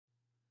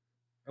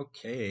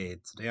Okay,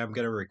 today I'm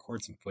going to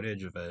record some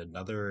footage of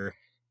another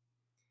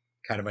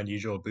kind of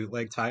unusual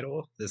bootleg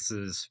title. This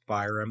is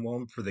Fire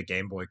Emblem for the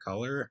Gameboy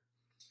Color,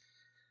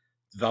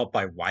 developed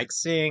by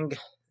Waixing.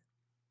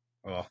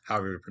 Well,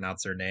 however you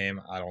pronounce their name,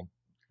 I don't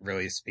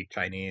really speak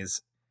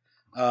Chinese.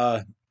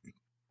 Uh,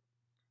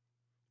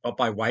 Developed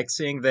by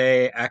Waixing,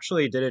 they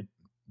actually did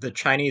the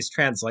Chinese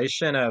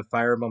translation of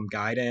Fire Emblem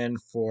Gaiden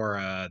for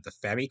the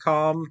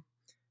Famicom.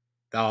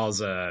 That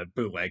was a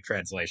bootleg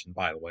translation,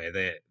 by the way.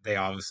 They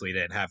obviously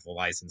didn't have the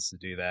license to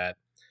do that.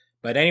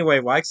 But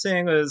anyway,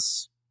 Waixing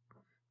was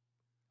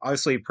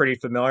obviously pretty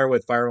familiar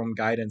with Fire Emblem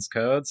Gaiden's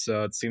code,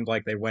 so it seemed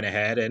like they went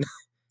ahead and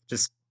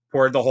just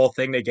poured the whole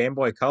thing to Game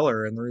Boy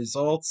Color, and the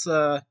results,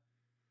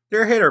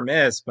 they're hit or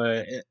miss,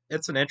 but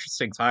it's an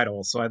interesting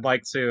title, so I'd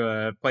like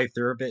to play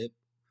through a bit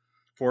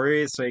for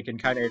you so you can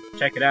kind of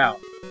check it out.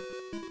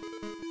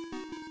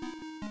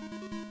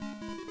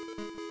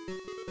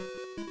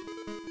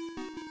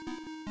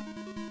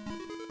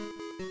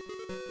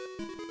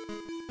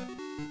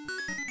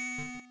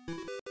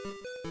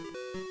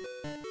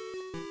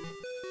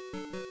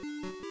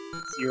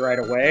 See you right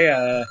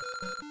away.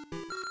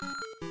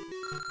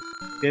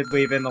 Did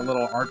leave in the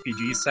little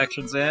RPG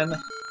sections in, so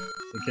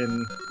you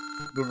can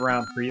move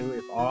around freely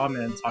with Om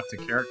and talk to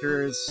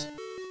characters.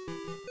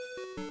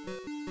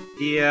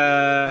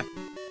 The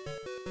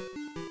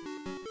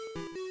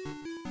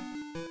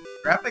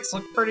graphics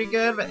look pretty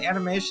good, but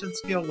animations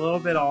feel a little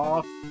bit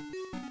off.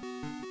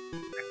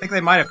 I think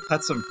they might have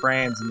cut some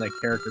frames in the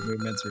character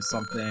movements or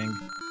something.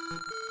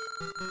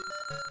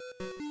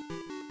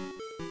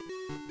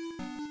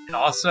 And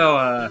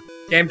also,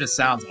 game just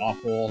sounds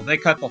awful. They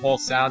cut the whole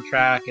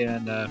soundtrack,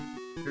 and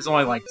there's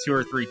only like 2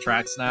 or 3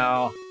 tracks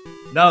now.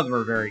 None of them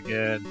are very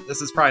good.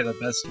 This is probably the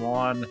best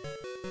one,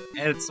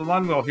 and it's the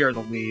one we'll hear the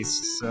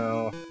least,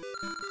 so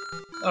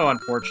a little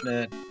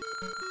unfortunate.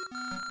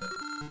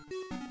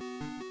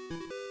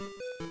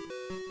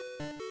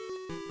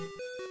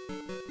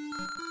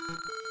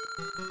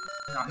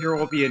 Now here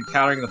we'll be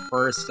encountering the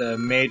first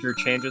major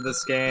change of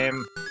this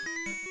game.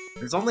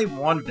 There's only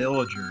one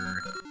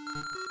villager,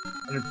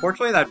 and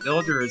unfortunately that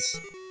villager is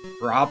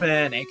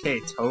Robin, aka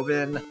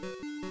Tobin.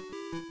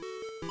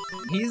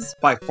 He's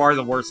by far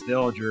the worst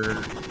villager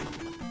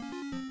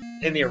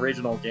in the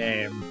original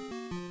game.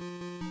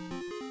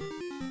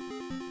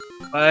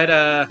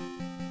 But,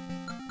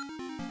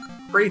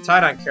 pretty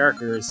tight on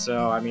characters,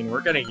 so, I mean,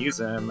 we're gonna use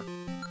him.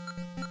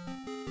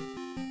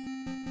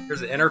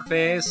 Here's the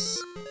interface.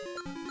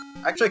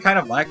 I actually kind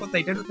of like what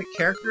they did with the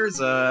characters,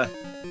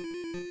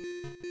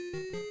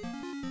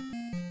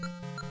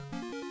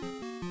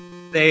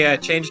 they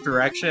changed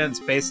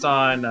directions based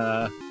on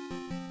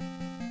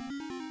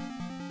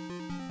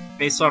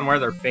where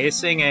they're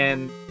facing,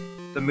 and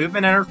the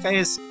movement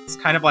interface is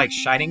kind of like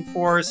Shining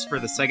Force for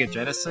the Sega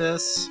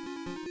Genesis.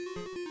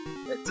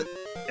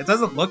 It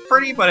doesn't look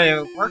pretty, but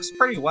it works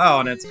pretty well,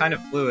 and it's kind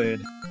of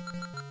fluid.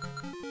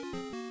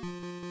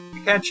 We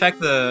can't check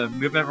the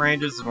movement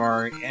ranges of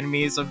our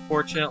enemies,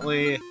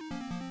 unfortunately.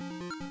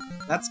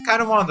 That's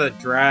kind of one of the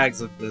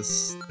drags of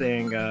this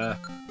thing.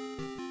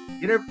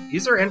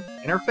 User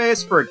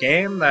interface for a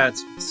game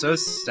that's so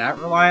stat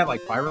reliant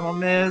like Fire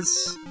Emblem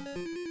is,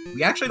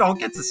 we actually don't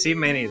get to see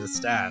many of the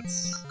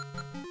stats.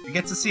 We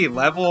get to see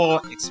level,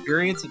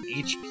 experience, and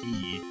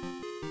HP,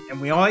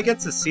 and we only get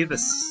to see their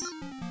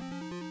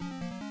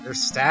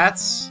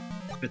stats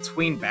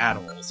between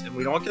battles, and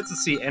we don't get to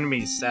see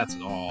enemy stats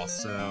at all,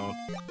 so...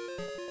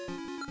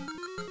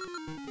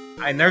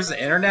 I mean, there's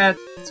the internet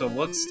to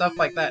look stuff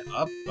like that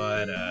up,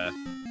 but,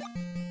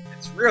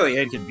 it's really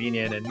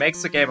inconvenient. It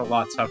makes the game a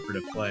lot tougher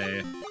to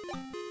play.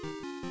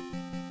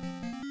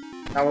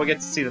 Now we'll get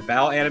to see the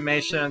battle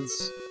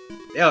animations.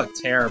 They look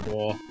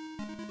terrible.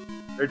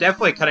 They're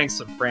definitely cutting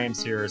some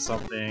frames here or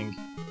something.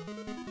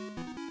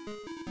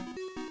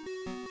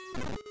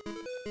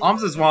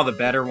 Om's is one of the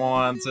better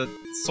ones. It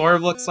sort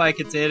of looks like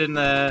it did in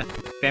the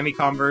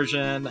Famicom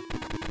version.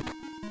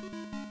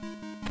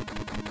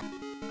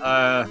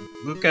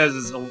 Luca's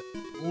is a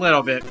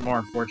little bit more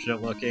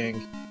unfortunate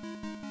looking.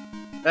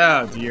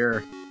 Oh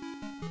dear.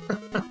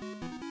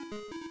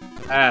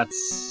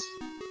 That's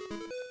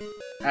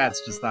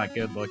just not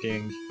good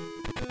looking.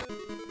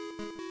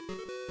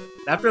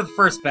 After the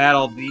first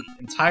battle,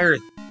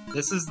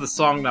 this is the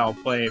song that I'll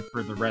play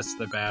for the rest of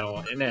the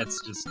battle, and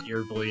it's just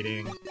ear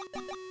bleeding.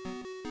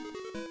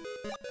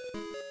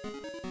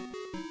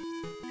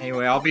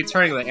 Anyway, I'll be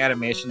turning the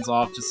animations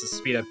off just to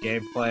speed up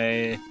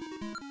gameplay,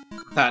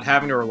 without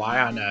having to rely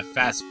on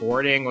fast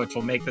forwarding, which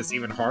will make this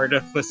even harder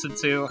to listen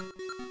to.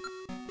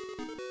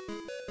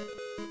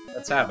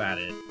 Let's have at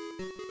it.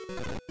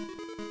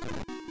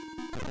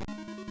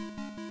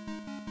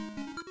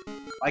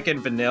 Like in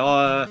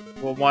vanilla,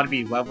 we'll want to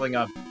be leveling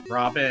up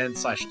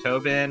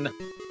Robin/Tobin.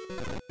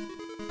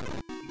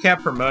 You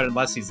can't promote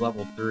unless he's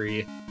level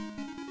 3.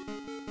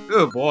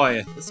 Ooh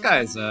boy, this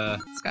guy's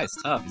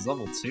tough. He's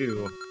level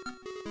 2.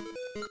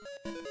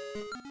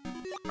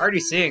 Already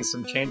seeing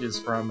some changes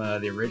from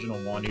the original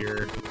one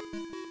here.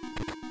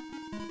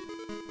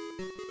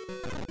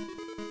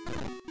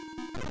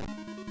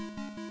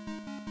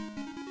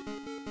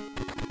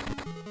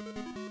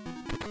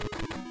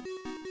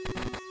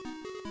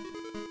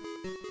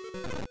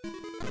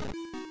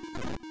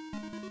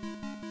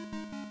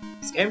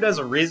 This game does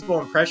a reasonable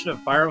impression of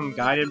Fire Emblem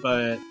Gaiden,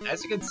 but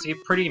as you can see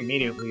pretty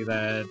immediately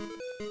that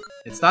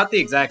it's not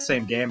the exact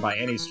same game by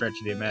any stretch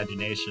of the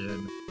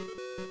imagination.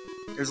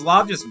 There's a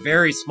lot of just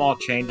very small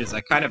changes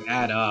that kind of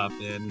add up,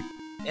 and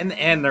in the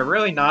end, they're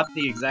really not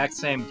the exact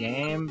same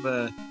game.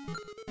 The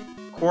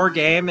core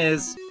game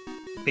is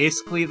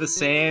basically the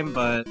same,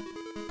 but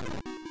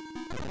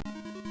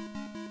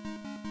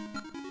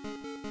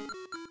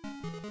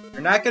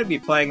you're not going to be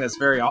playing this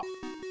very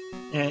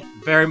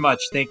much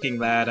thinking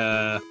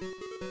that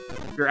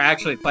you're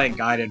actually playing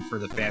Gaiden for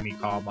the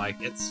Famicom. Like,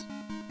 it's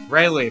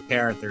readily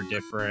apparent they're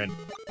different.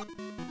 I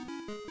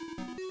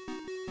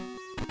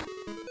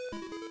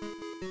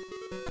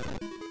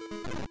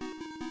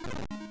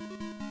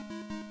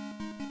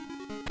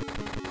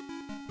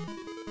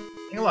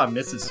think a lot of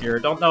misses here.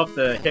 Don't know if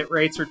the hit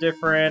rates are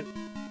different.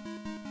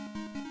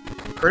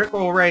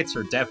 Critical rates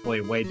are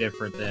definitely way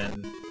different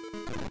than...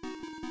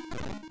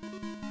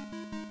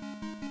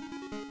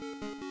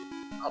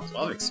 Oh,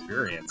 12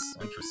 experience.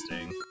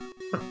 Interesting.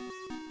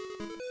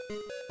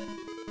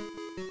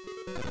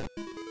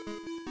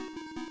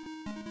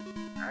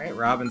 Alright,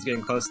 Robin's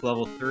getting close to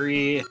level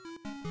 3.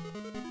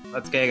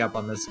 Let's gang up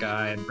on this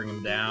guy and bring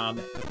him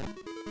down.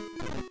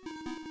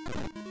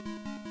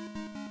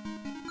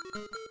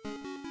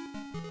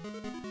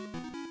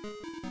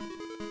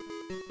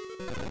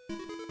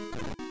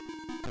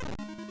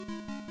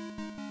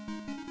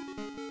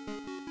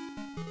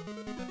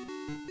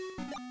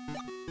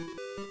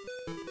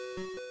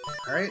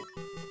 Alright.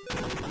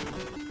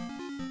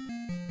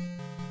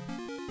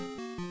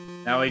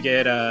 Now we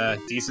get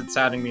decent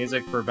sounding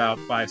music for about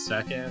 5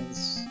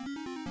 seconds.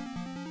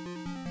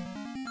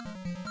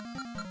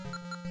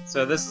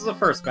 So this is the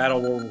first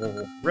battle where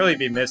we'll really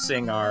be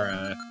missing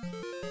our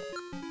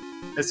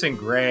missing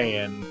Gray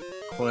and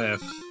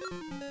Cliff.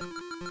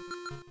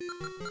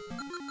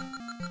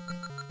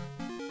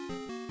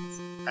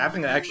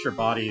 Having the extra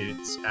body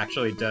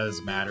actually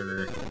does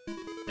matter.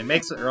 It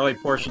makes the early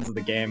portions of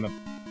the game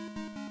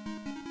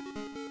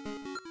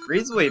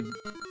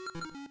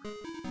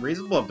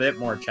reasonable a bit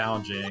more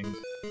challenging.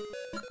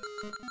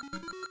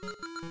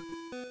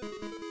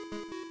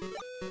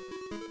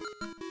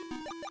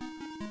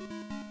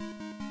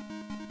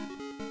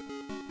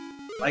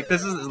 Like,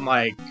 this isn't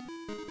like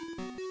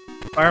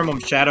Fire Emblem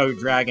Shadow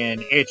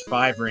Dragon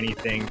H5 or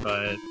anything,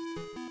 but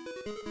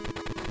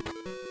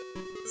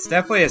it's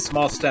definitely a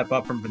small step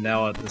up from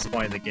vanilla at this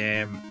point in the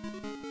game.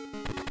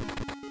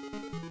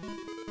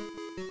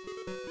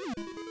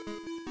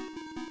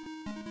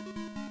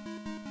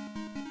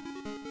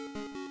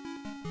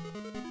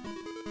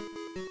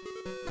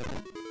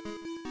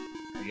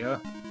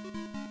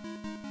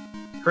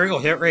 Critical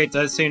hit rate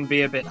does seem to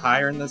be a bit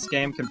higher in this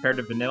game compared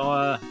to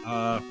vanilla.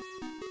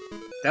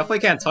 Definitely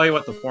can't tell you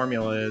what the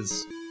formula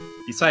is,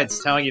 besides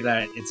telling you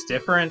that it's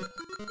different.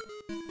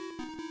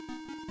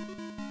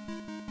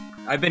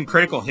 I've been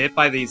critical hit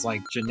by these,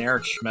 like,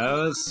 generic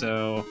schmoes,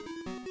 so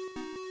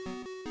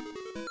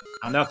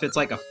I don't know if it's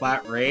like a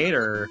flat rate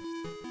or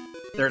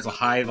there's a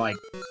high, like,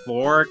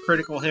 floor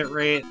critical hit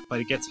rate, but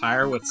it gets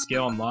higher with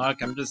skill and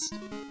luck. I'm just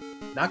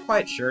not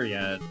quite sure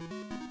yet.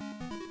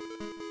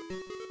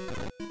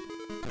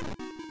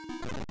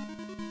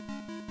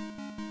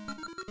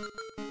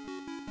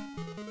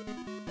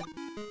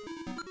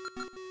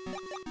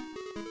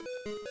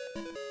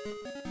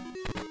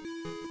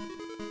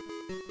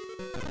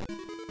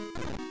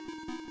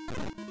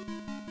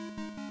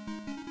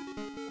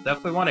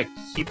 Definitely want to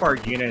keep our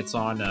units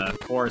on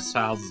forest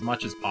tiles as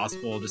much as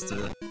possible just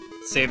to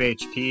save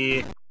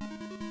HP.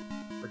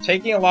 We're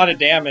taking a lot of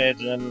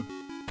damage and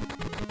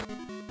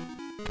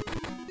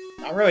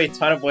not really a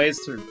ton of ways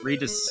to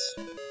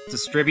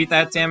distribute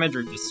that damage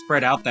or just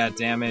spread out that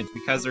damage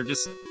because there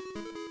just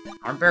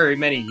aren't very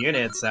many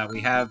units that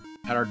we have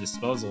at our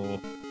disposal.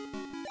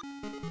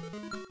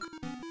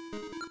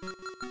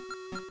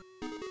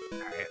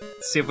 Alright,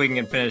 let's see if we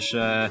can finish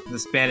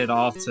this bandit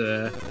off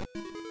to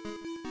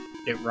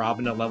get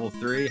Robin to level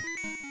 3.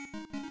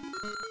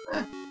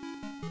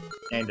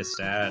 And a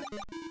stat.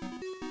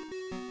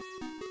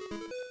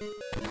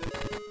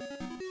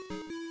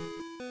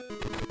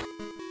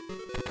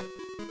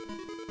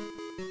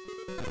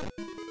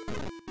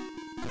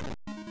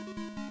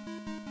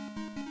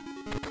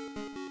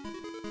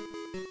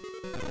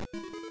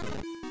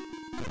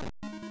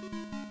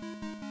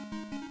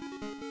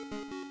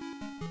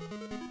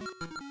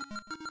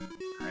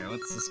 Alright,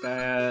 what's this guy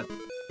at?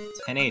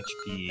 10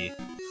 HP.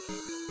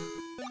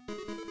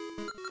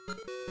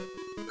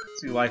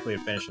 Too likely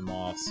to finish him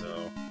off,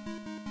 so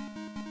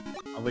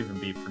I'll leave him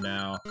be for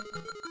now.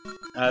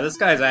 This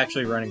guy's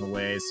actually running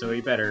away, so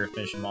we better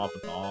finish him off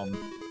with Bomb.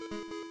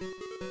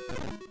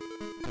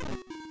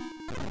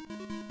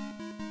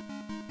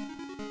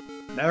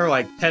 Another,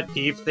 like, pet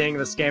peeve thing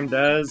this game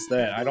does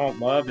that I don't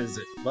love is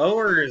it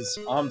lowers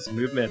Alm's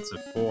movement to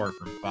 4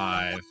 from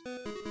 5.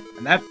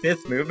 And that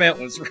 5th movement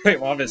was really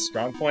one of his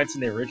strong points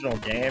in the original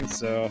game,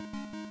 so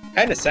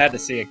kinda sad to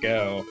see it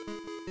go.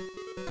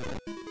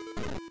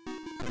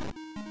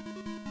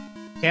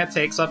 Can't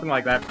take something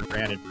like that for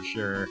granted, for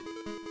sure.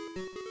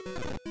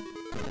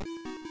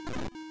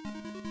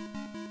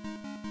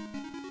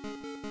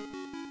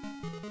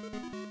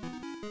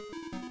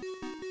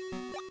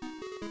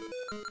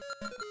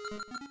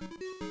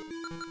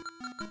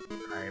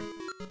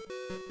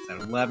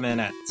 11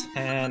 at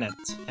 10 at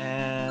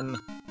 10.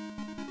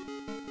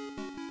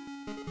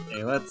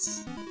 Okay,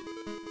 let's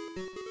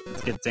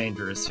get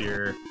dangerous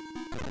here.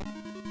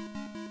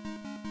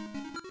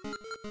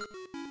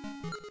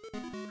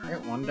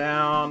 Alright, one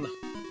down.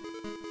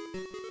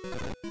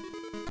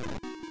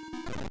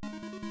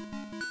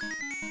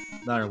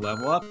 Another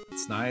level up.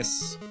 It's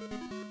nice.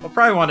 We'll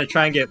probably want to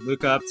try and get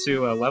Luca up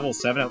to level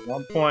 7 at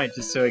one point,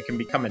 just so he can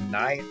become a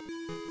knight.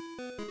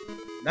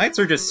 Knights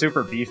are just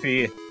super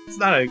beefy. It's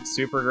not a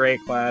super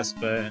great class,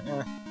 but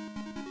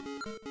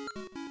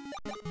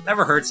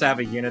never hurts to have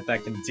a unit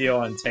that can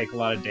deal and take a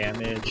lot of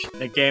damage.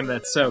 In a game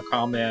that's so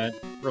combat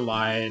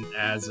reliant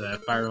as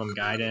Fire Emblem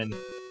Gaiden.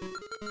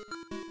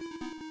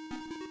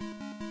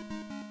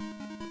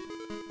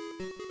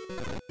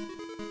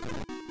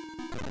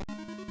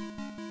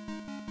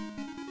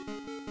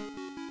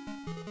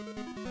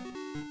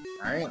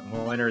 Alright,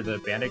 we'll enter the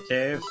Bandit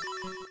Cave.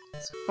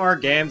 So far,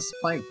 game's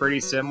playing pretty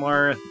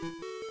similar.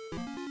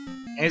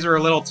 These are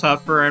a little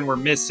tougher, and we're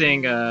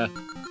missing the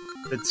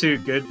 2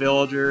 good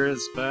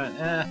villagers, but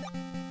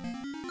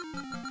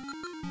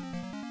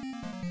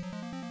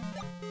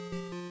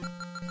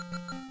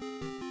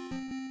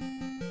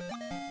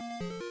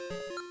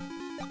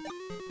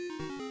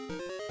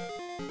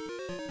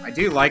I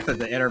do like that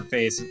the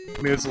interface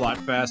moves a lot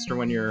faster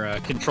when you're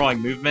controlling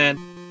movement.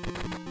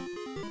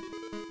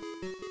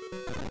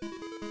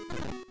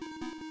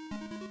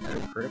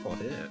 A critical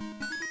hit.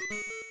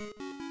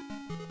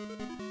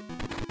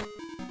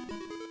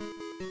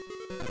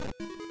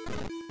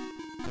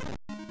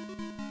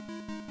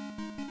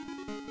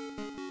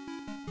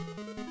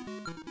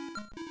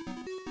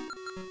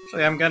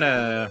 Actually, I'm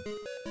gonna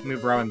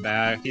move Rowan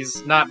back.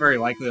 He's not very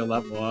likely to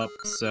level up,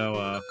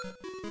 so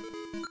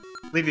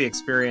leave the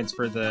experience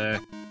for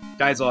the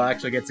guys who'll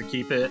actually get to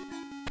keep it.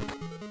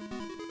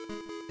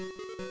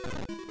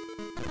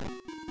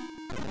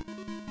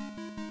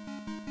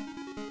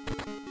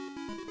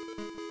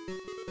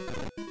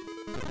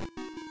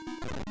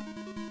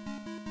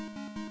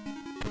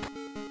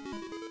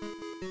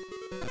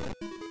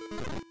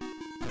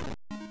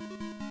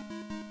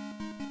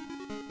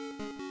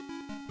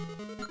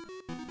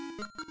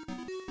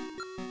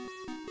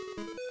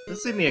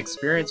 This in the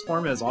experience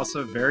form is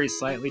also very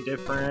slightly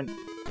different.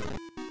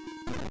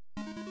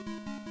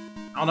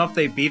 I don't know if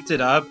they beefed it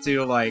up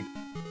to, like,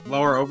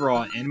 lower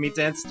overall enemy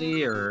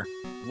density or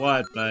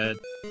what, but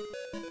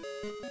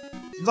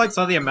it seems like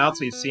some of the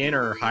amounts we've seen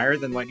are higher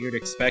than what you'd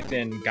expect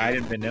in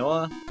Gaiden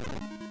Vanilla.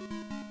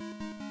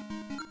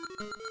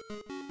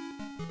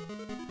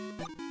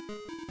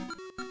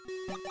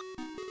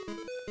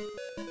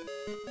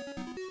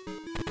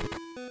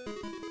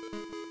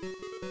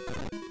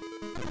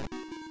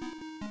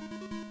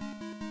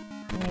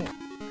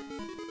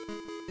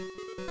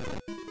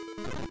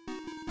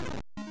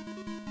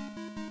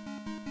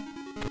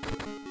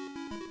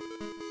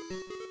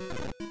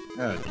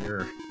 Oh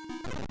dear.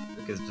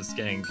 Luca's just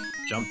getting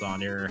jumped on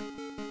here.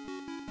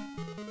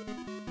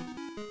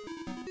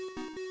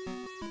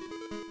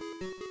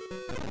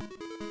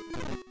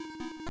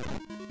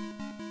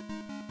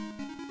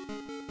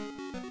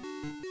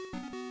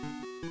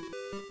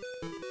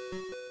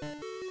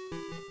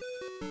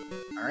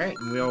 Alright,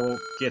 and we'll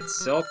get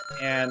Silk,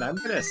 and I'm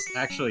gonna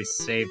actually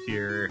save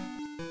here.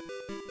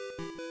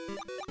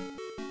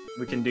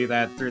 We can do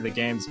that through the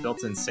game's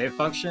built-in save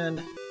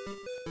function.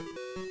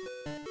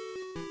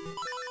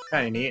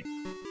 Kinda neat.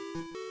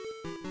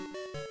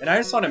 And I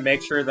just want to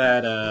make sure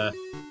that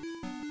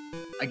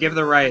I give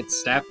the right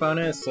stat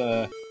bonus.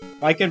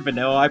 Like in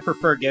Vanilla, I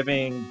prefer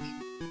giving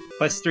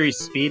 +3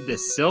 speed to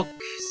Silk,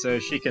 so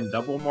she can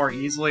double more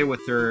easily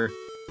with her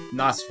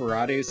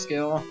Nosferatu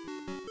skill.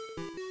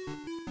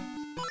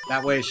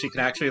 That way she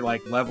can actually,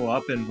 like, level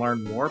up and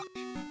learn Warp.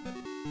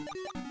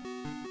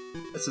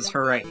 This is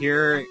her right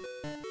here.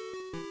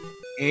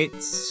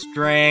 8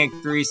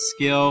 strength, 3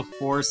 skill,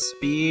 4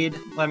 speed.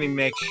 Let me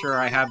make sure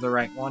I have the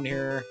right one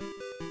here.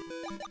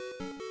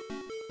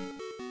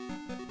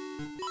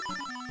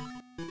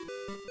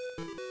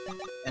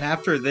 And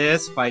after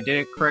this, if I did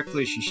it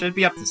correctly, she should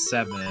be up to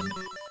 7.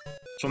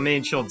 Which will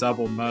mean she'll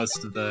double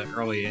most of the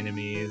early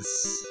enemies.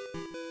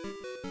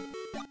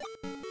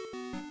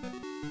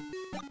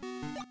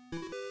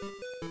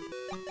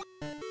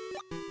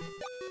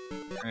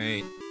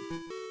 Alright.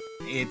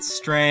 8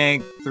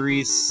 strength,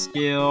 3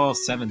 skill,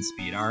 7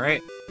 speed.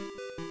 Alright.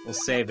 We'll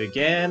save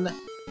again.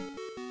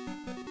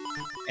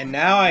 And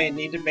now I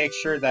need to make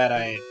sure that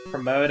I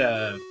promote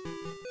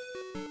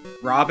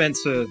Robin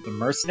to the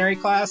mercenary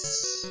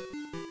class.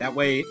 That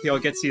way he'll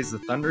get to use the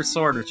Thunder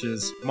Sword, which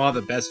is one of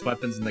the best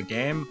weapons in the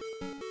game.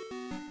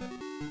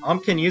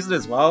 Can use it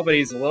as well, but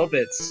he's a little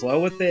bit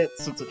slow with it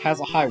since it has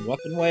a high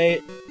weapon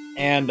weight.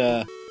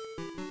 And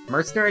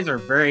mercenaries are a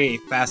very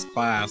fast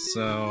class,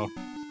 so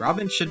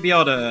Robin should be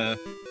able to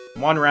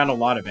one-round a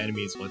lot of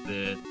enemies with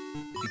it.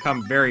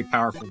 Become very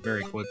powerful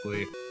very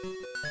quickly.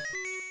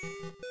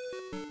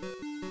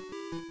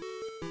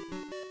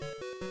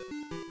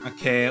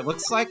 Okay, it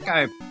looks like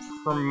I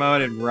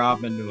promoted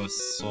Robin to a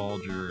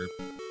soldier.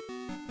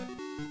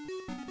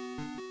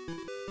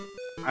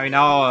 I mean,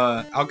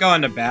 I'll go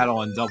into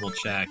battle and double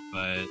check,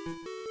 but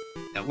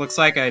it looks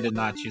like I did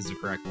not choose the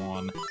correct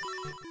one.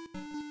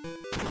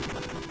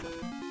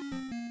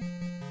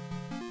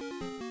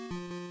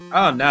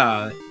 Oh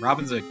no,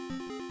 Robin's a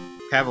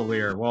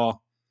Cavalier.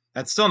 Well,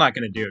 that's still not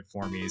going to do it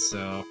for me,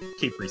 so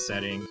keep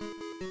resetting.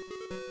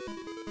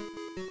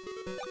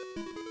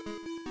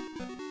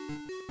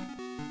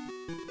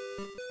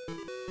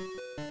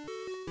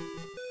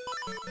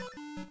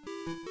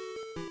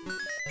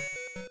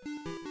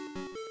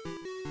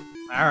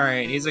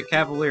 Alright, he's a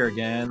Cavalier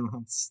again.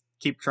 Let's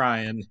keep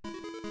trying.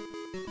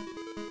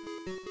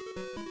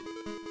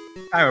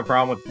 I have a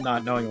problem with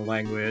not knowing the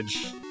language.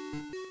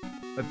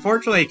 But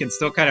fortunately, you can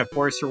still kind of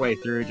force your way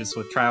through just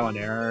with trial and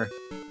error.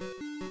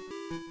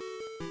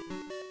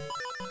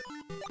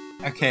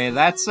 Okay,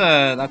 that's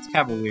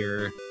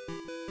Cavalier.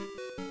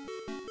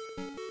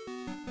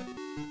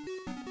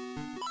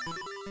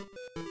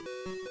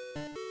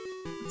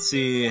 Let's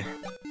see.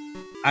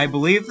 I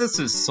believe this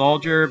is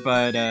Soldier,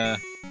 but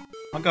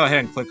I'll go ahead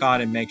and click on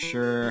it and make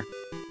sure.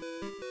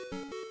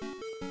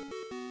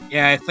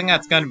 Yeah, I think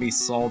that's gonna be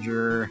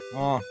Soldier.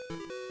 Well,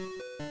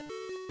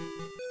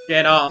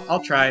 yeah, no,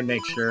 I'll try and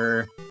make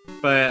sure.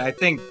 But I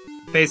think,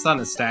 based on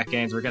the stat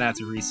gains, we're gonna have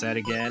to reset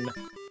again.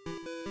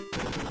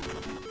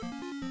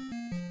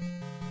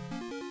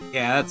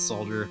 Yeah, that's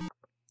Soldier.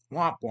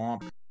 Womp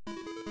womp.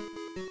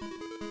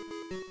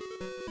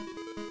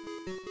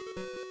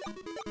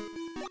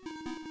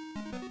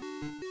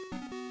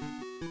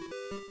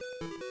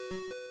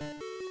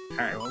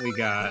 Alright, what we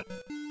got?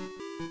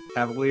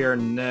 Cavalier,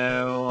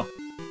 no.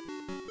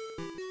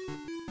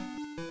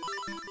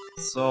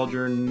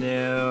 Soldier,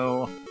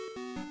 no.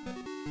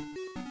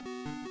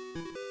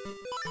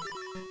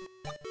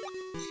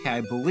 Yeah,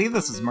 I believe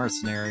this is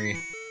Mercenary.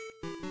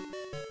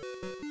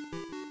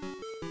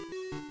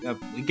 Yep,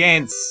 we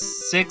gained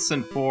 6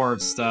 and 4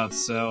 of stuff,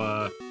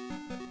 so,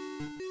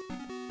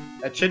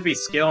 that should be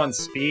skill and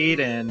speed,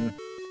 and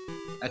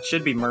that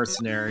should be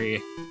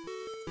Mercenary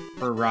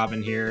for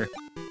Robin here.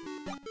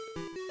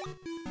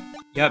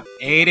 Yep,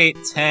 8, 8,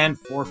 10,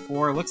 4,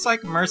 4. Looks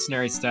like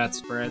Mercenary stat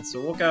spread,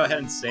 so we'll go ahead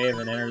and save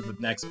and enter the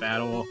next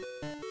battle.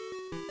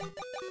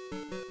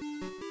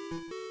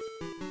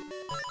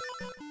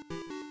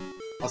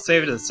 I'll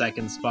save it to the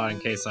second spot in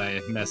case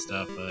I messed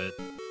up, but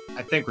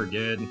I think we're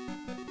good.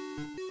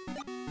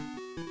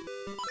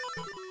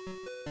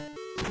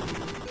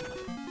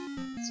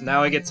 So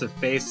now we get to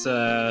face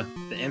the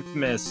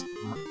infamous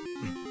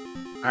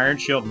Iron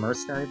Shield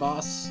Mercenary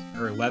boss,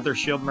 or Leather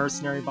Shield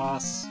Mercenary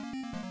boss.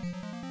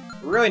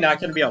 We're really not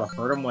going to be able to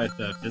hurt him with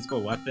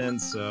physical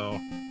weapons, so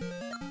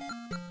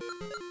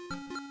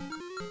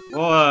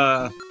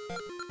we'll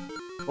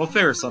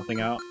figure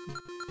something out.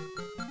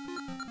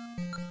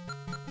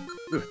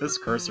 Ooh, this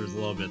cursor's a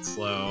little bit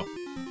slow.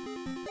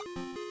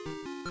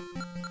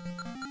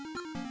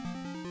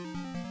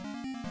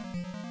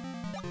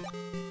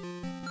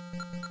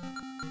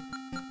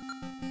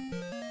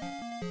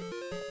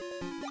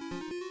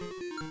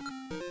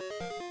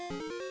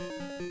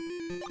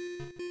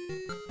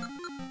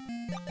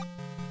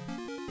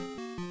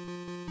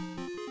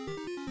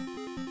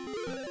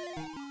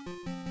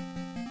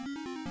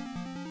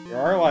 There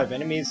are a lot of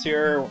enemies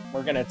here.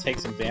 We're gonna take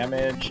some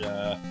damage.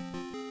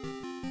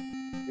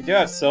 We do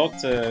have Silk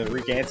to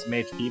regain some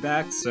HP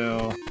back,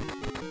 so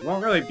we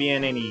won't really be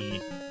in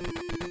any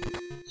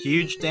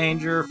huge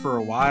danger for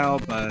a while,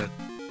 but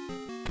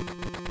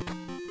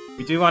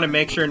we do want to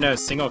make sure no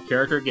single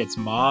character gets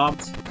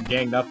mobbed and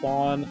ganged up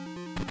on.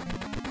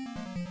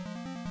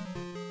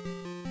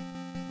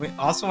 We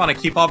also want to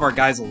keep all of our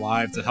guys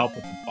alive to help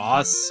with the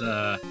boss.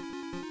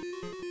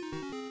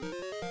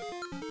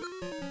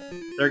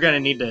 They're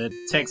gonna need to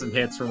take some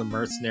hits from the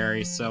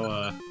mercenary,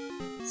 so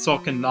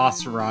Silk can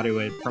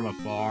Nosferatu it from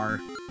afar.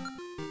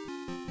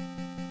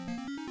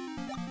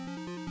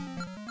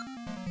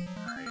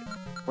 Alright.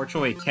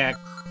 Fortunately, can't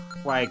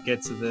quite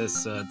get to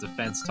this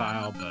defense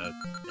tile, but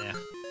eh.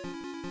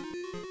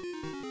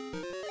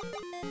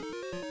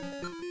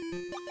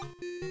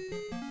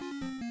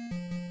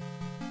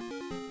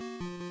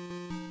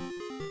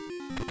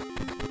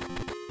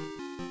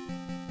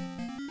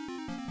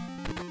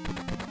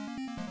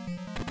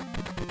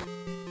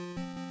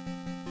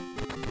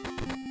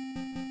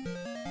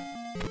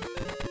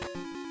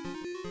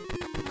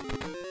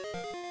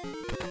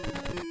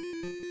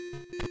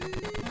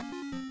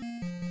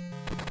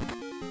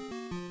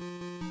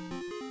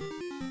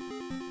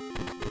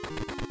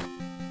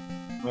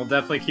 We'll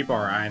definitely keep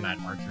our eye on that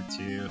archer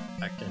too.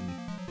 That can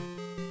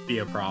be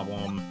a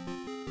problem.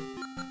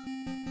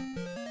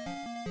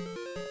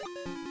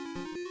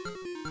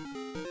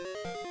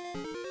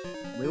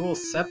 We will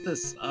set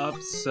this up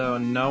so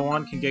no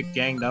one can get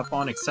ganged up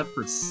on except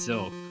for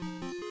Silk.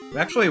 We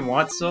actually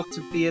want Silk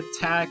to be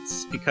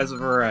attacked because of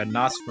her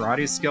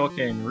Nosferatu skill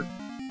can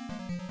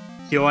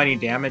heal any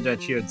damage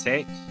that she would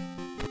take.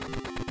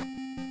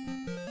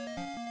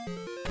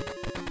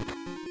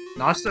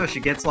 Also, she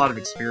gets a lot of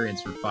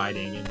experience for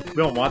fighting, and we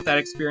don't want that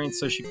experience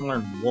so she can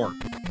learn Warp.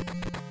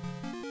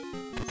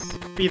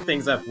 Speed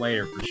things up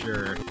later, for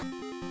sure.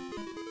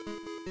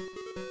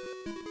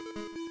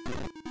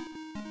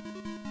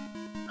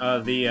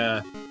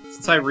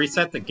 Since I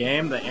reset the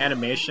game, the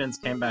animations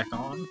came back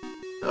on.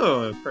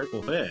 Oh,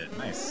 critical hit.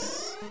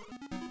 Nice.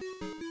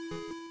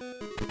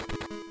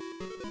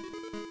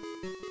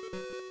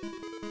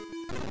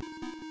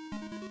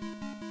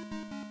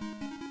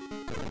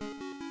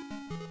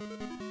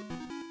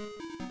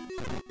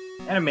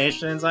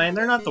 Animations, I mean,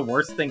 they're not the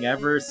worst thing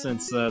ever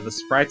since the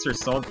sprites are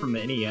stolen from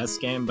the NES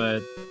game,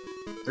 but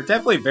they're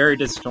definitely very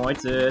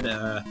disjointed.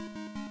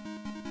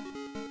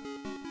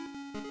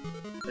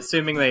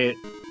 Assuming they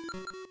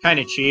kind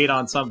of cheat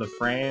on some of the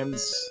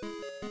frames.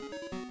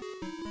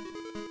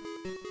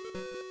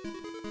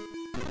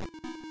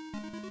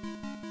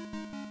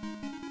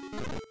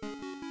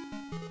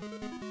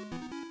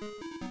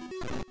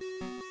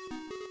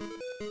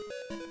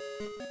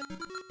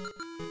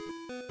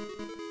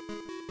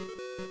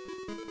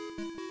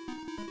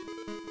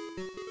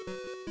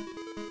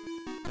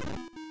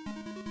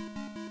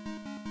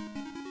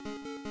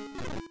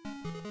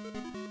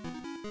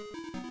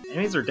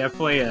 Enemies are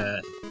definitely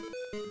a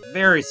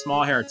very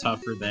small hair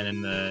tougher than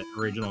in the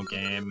original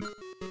game.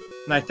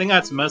 And I think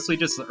that's mostly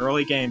just the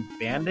early game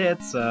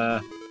bandits. I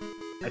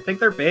think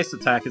their base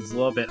attack is a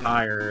little bit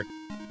higher.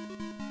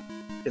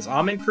 Because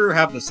Almond Crew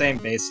have the same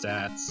base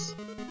stats.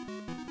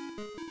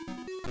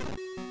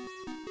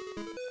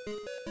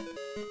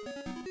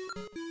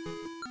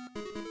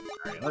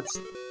 Alright, let's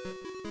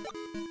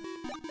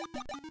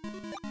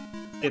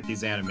get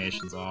these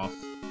animations off.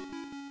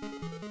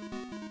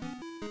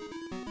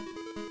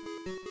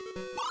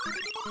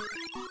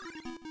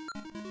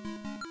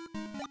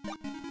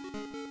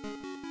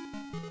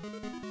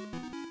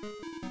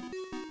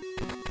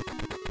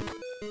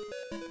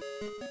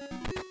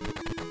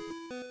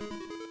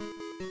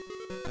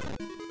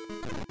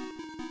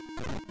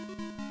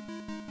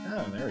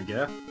 Oh, there we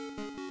go.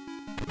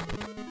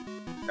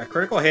 That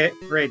critical hit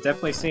rate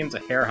definitely seems a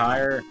hair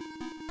higher.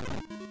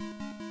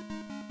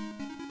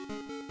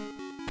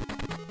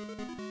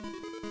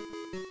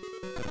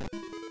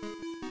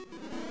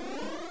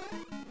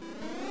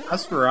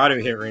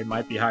 Asperado hit rate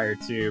might be higher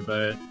too,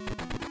 but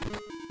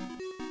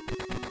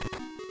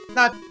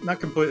not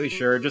completely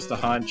sure, just a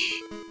hunch.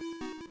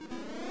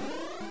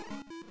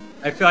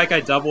 I feel like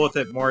I double with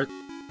it more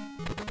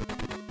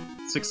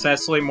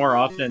successfully more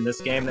often in this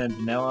game than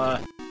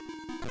vanilla.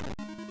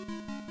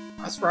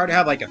 Asperado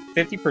had like a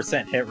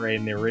 50% hit rate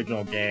in the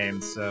original game,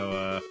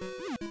 so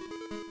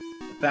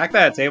the fact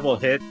that it's able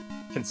to hit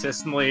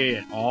consistently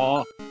at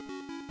all,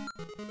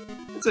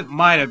 as it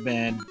might have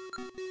been,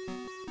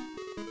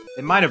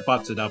 it might have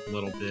buffed it up a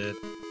little bit.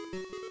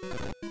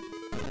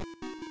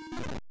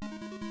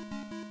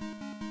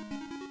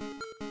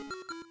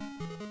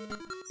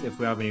 See if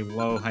we have any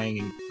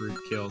low-hanging fruit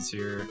kills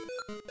here.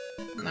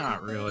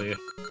 Not really.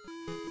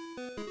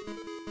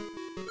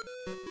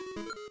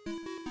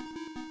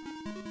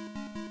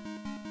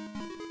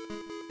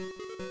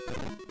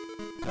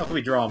 If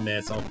we draw a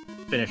miss, I'll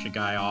finish a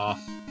guy off.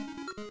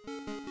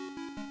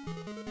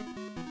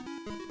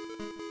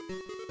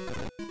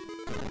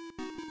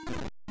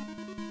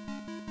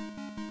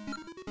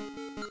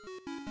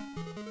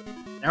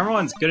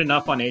 Everyone's good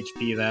enough on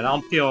HP that I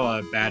don't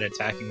feel bad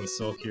attacking with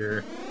Silk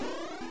here.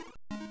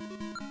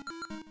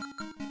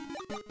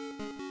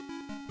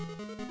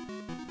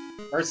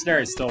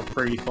 Mercenary's still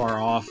pretty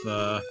far off,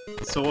 so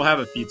we'll have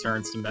a few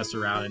turns to mess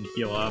around and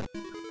heal up.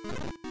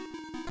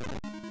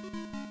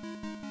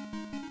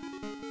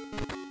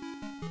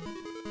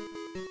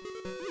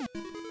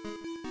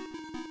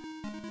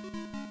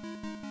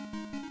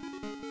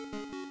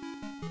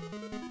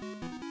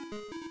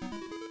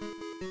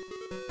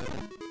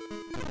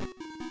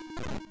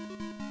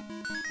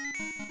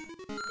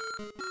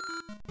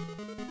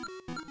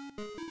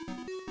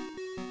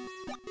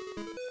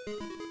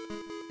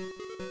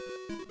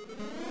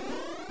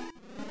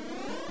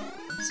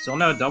 Still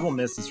no double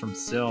misses from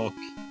Silk.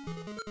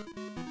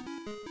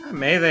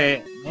 May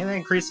they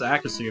increase the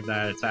accuracy of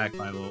that attack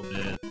by a little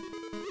bit.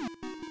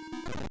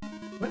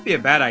 Wouldn't be a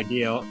bad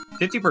idea.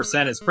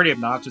 50% is pretty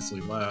obnoxiously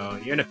low,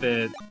 even if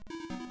it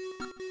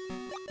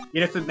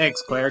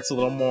makes clerics a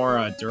little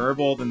more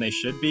durable than they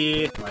should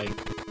be. Like,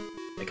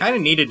 they kind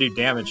of need to do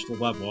damage to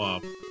level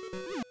up.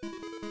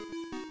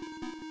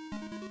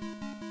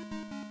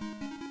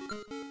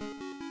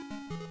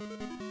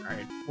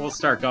 Alright, we'll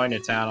start going to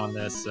town on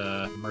this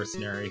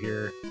mercenary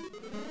here.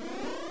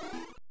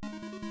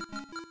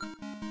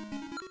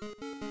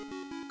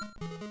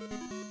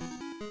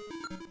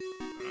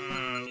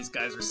 These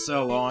guys are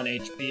so low on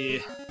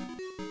HP.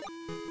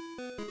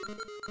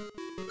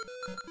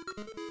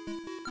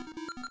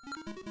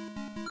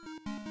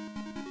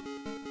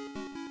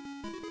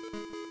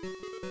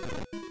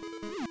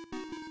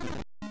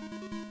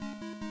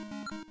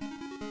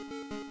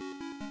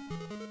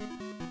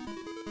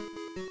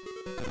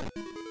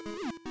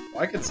 All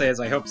I could say is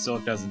I hope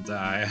Silk doesn't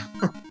die.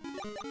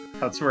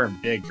 That's we're in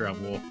big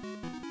trouble.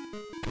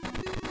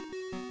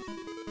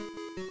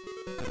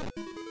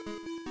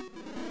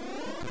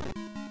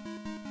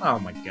 Oh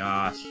my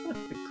gosh,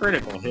 the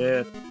critical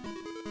hit.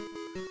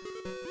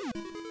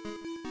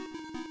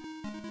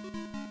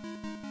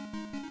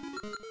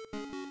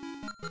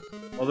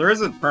 there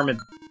isn't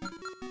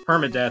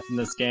permadeath in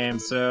this game,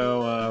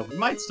 so we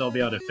might still be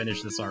able to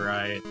finish this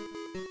alright.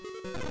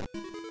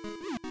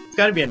 It's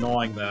gotta be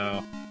annoying,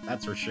 though.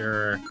 That's for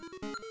sure.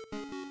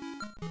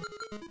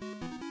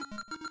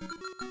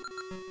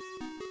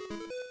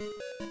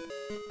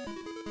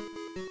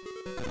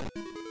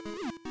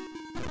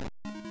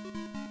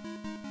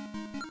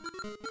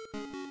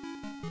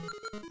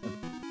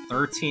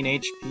 $13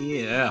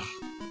 HP? Ugh.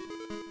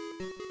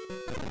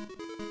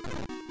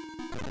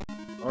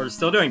 We're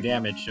still doing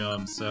damage to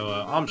him,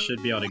 so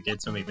should be able to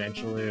get to him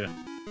eventually.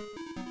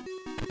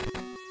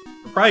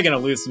 We're probably gonna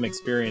lose some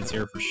experience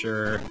here for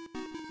sure.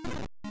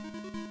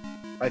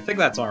 I think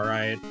that's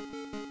alright.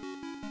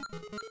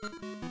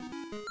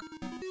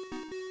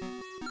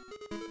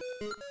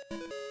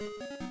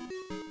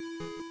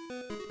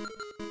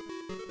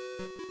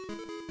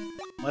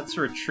 Let's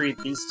retreat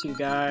these two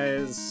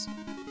guys.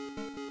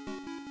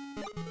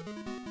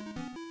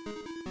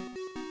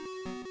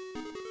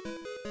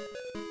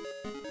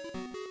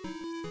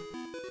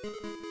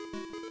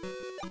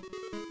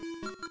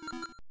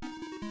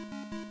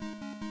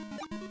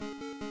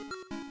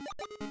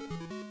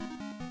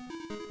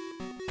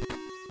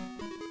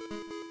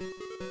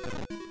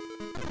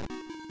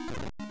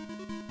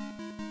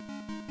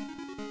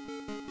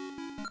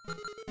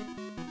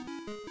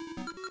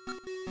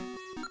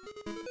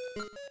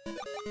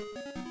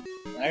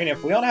 I mean,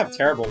 if we don't have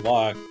terrible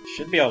luck,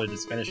 should be able to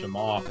just finish him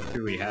off with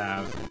who we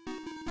have.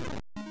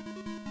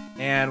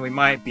 And we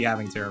might be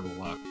having terrible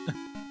luck.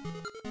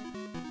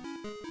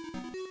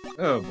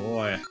 Oh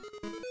boy.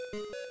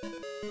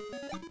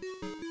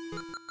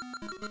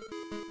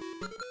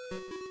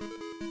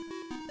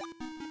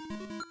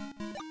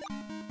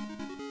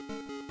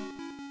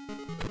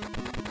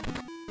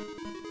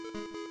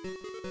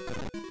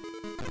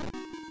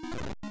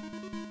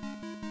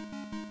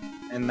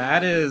 And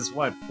that is,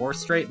 what, 4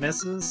 straight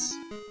misses?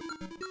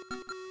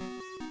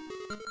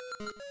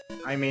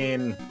 I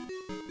mean...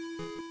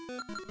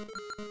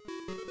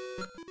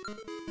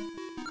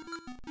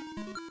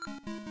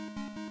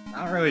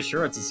 not really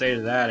sure what to say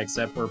to that,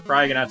 except we're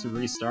probably gonna have to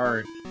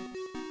restart.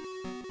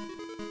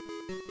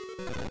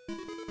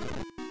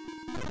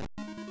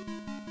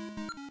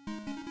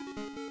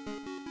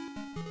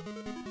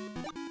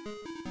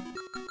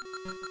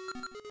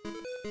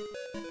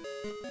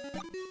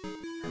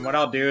 And what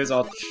I'll do is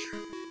I'm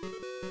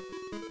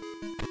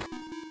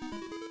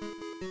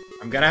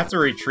gonna have to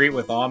retreat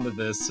with onto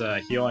this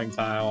healing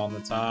tile on the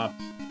top.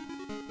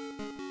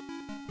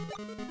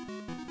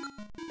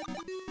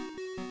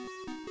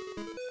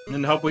 And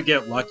then hope we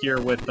get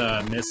luckier with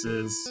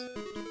misses.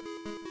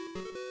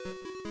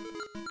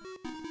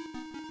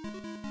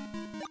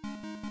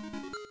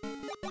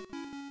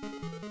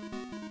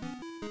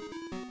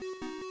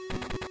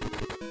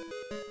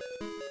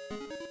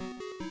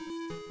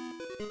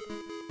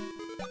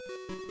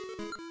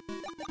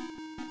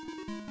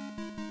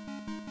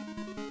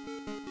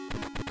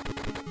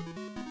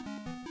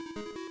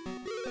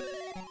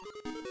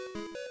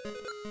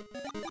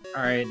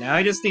 Alright, now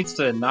he just needs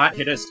to not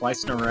hit us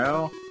twice in a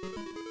row.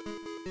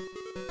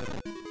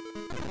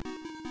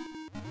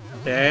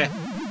 Okay,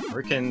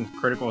 we can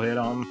critical hit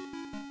him.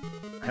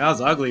 That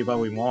was ugly, but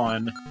we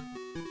won.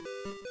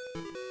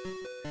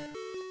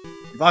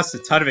 We lost a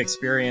ton of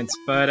experience,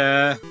 but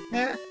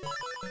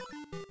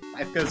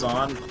life goes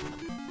on.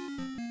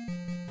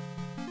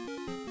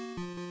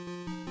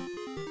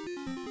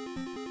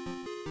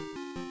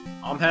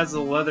 Has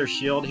a leather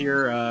shield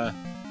here,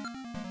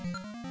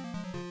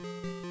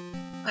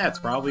 that's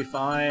probably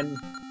fine.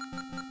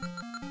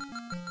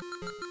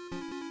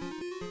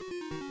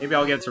 Maybe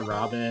I'll get to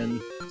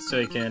Robin so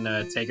he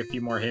can take a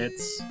few more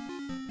hits.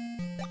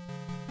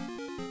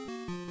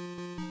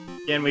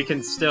 Again, we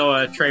can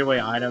still trade away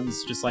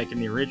items just like in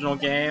the original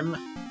game.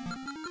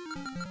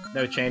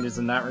 No changes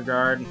in that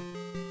regard.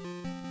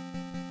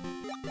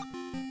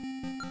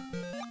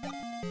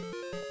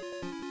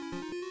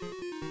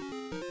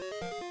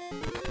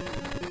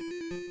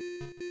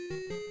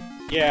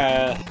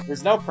 Yeah,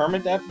 there's no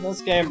permadeath in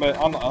this game, but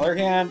on the other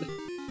hand,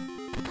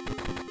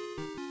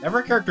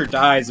 whenever a character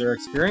dies, their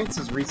experience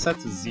is reset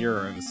to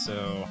 0,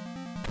 so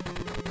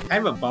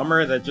kind of a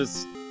bummer that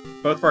just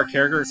both of our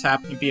characters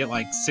happen to be at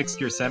like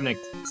 60 or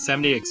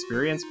 70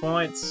 experience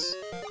points.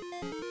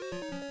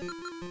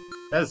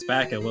 Set us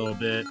back a little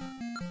bit.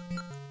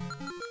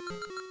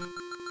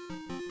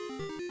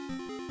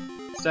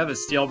 Just have a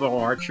steel bow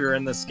archer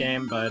in this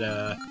game, but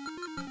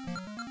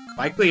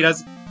luckily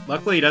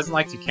he doesn't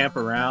like to camp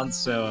around,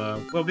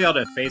 so we'll be able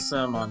to face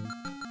him on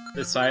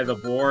this side of the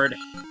board.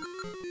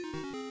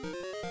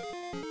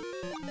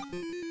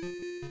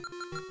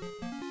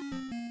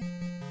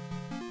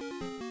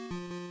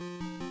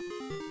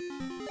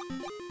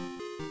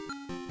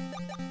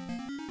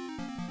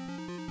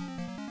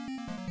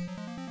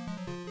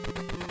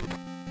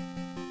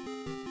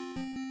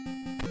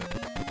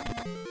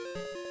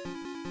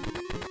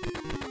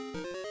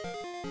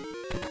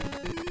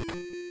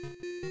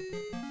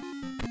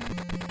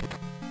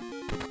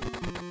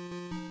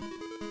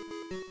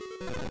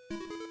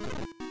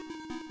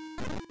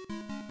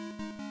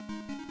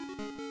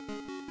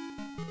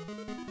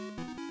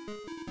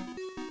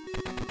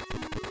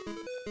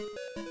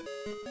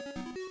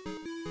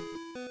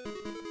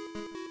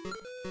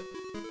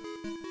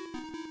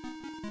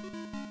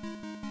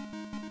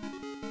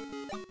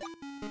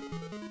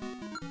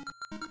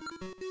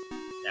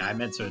 Yeah, I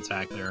meant to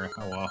attack there.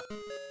 Oh well.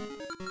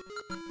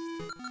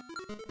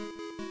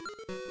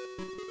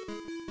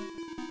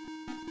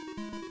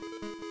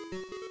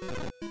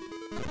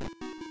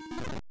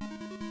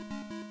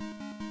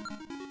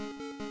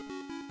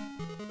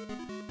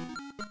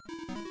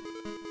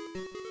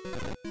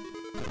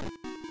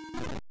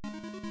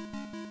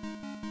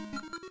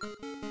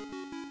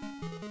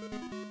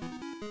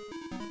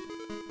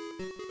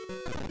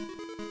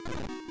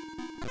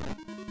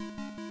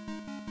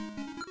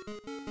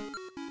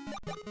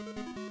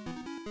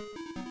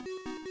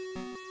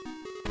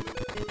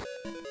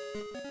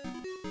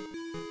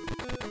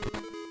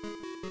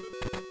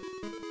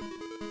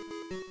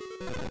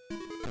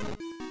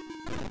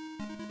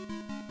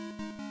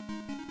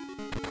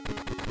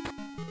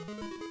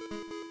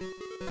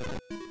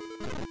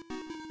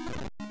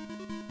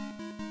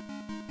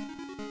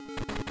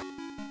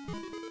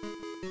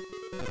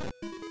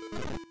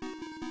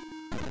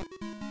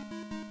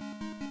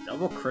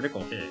 Double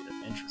critical hit.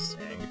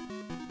 Interesting.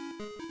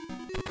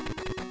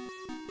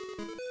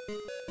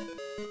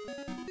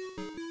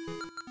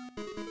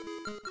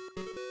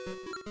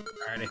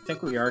 Alright, I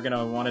think we are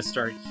gonna want to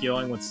start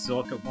healing with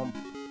Silk at one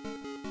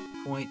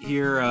point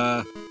here.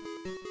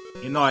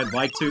 Even though I'd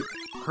like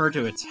her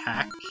to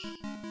attack.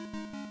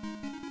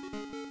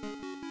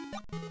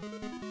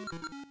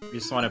 We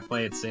just want to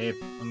play it safe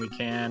when we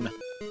can.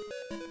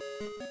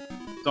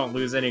 Don't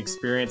lose any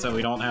experience that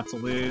we don't have to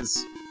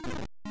lose.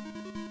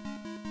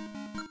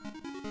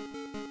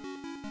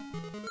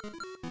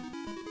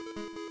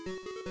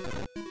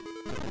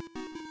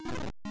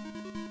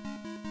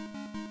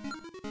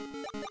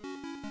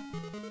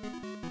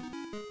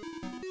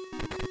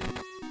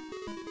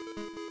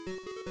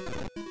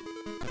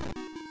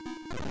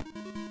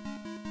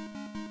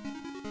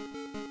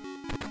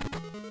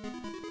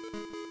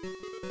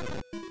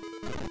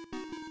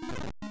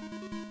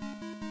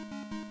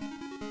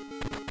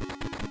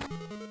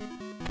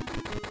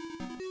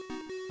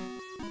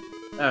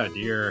 Oh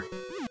dear.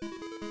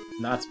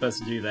 Not supposed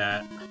to do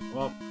that.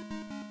 Well,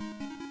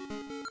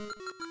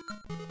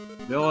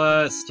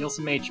 they'll steal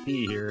some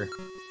HP here.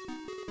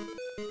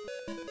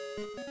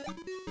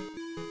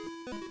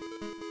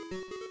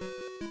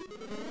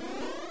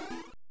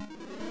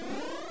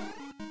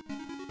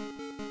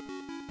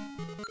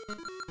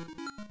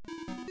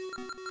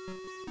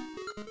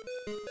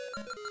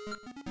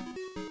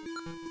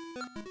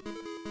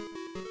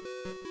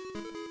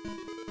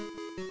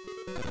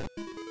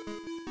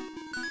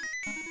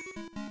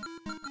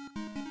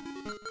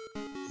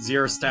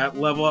 Zero stat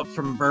level up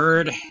from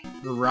Bird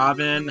or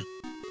Robin.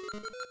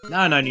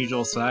 Not an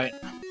unusual sight.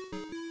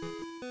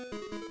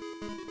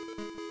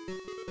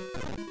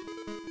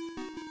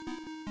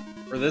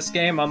 For this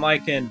game,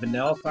 unlike in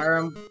vanilla Fire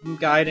Emblem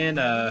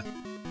Gaiden,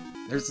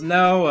 there's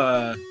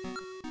no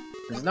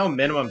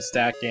minimum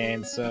stat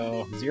gain,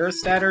 so zero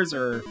statters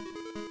are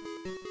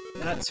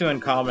not too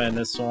uncommon in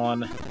this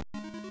one.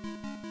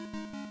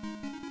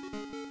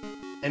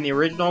 In the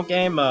original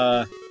game,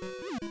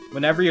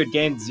 whenever you would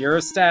gain 0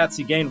 stats,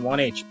 you gain 1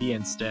 HP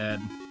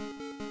instead.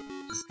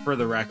 Just for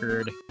the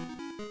record.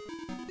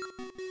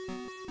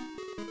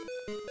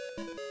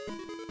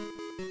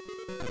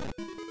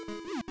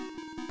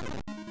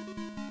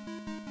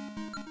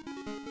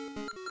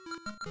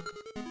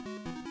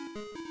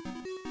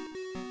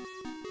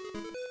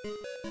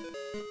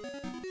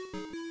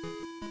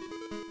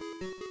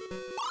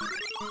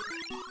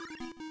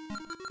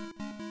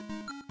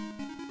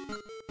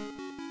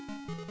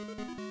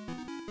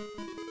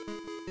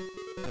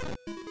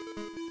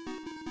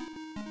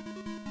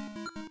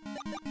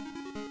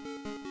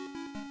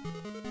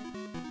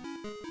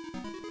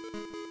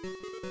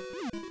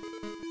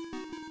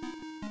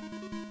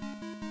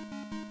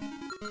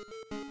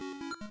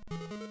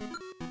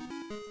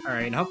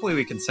 Alright, and hopefully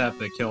we can set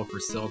up a kill for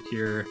Silk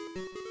here.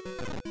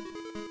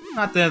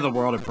 Not the end of the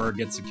world if Bird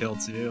gets a kill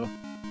too.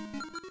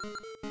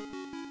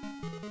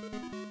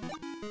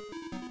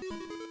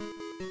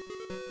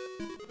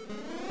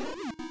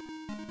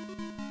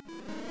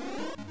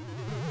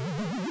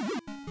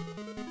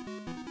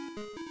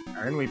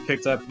 Alright, and we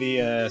picked up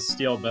the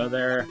steel bow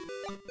there.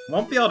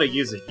 Won't be able to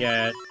use it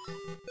yet.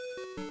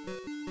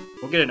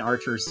 We'll get an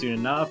archer soon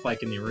enough,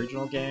 like in the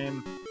original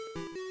game.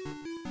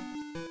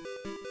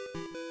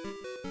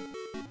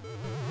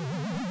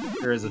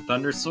 Here is a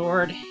Thunder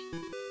Sword.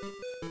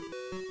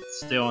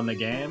 Still in the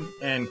game.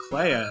 And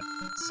Claire,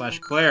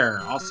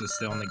 also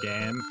still in the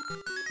game.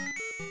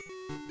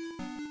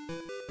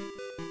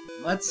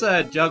 Let's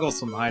juggle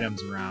some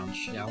items around,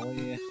 shall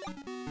we?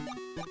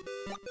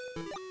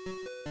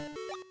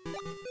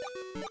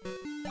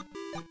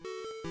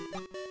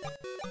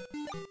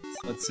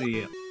 So let's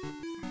see.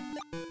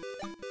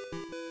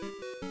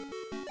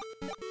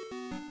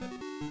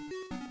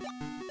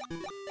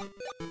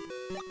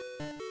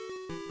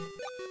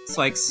 Looks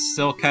like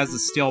Silk has a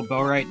steel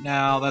bow right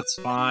now, that's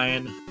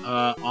fine.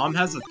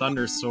 Has a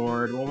Thunder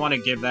Sword. We'll want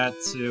to give that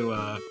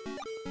to,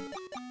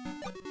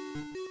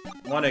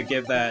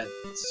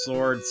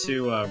 sword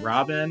to,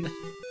 Robin.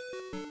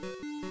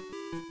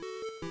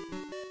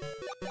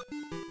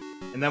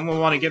 And And then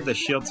we'll want to give the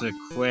shield to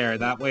Claire.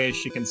 That way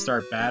she can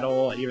start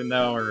battle, even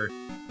though her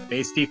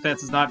base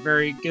defense is not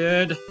very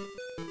good.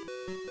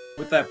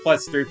 With that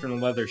 +3 from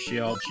the leather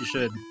shield, she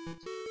should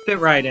fit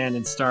right in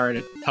and start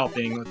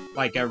helping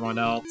like everyone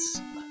else.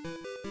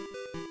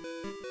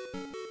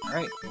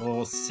 Alright,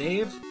 we'll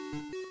save.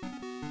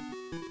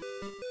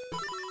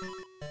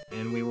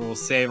 And we will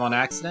save on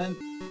accident.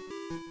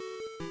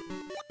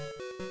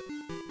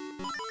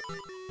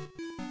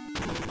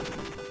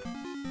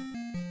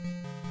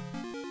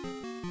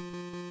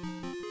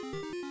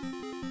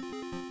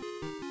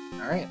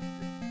 Alright.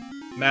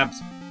 Map's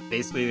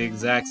basically the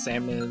exact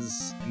same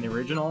as in the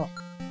original.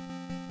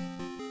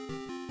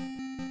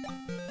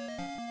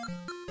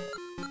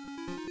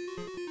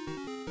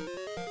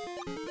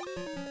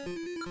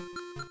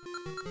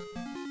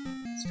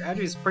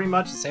 Strategy is pretty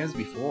much the same as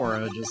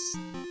before, just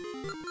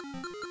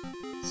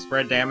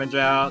spread damage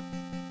out,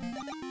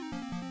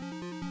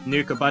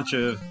 nuke a bunch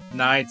of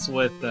knights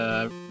with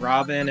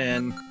Robin,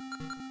 and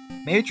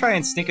maybe try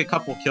and sneak a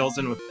couple kills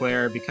in with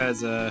Claire,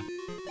 because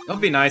it'll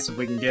be nice if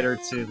we can get her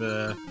to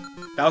the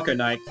Falco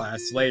Knight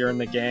class later in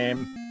the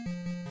game.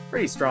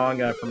 Pretty strong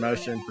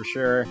promotion for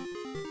sure.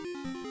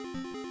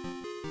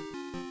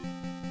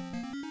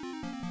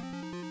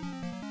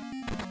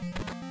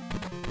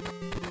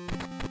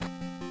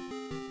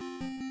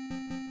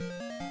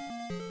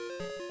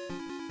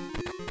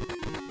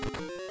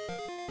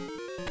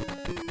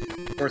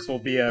 Of course, we'll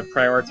be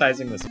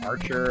prioritizing this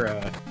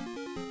archer,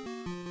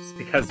 just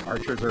because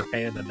archers are a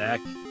pain in the neck.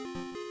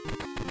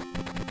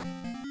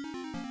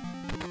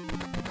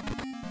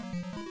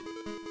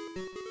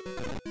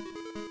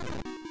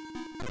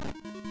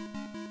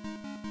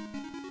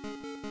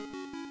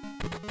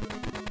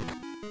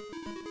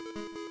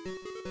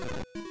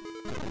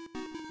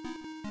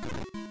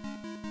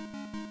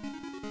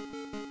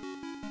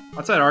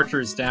 Once that archer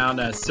is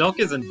down, Silk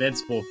is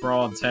invincible for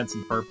all intents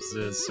and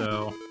purposes,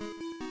 so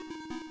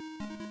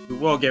we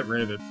will get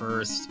rid of it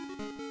first.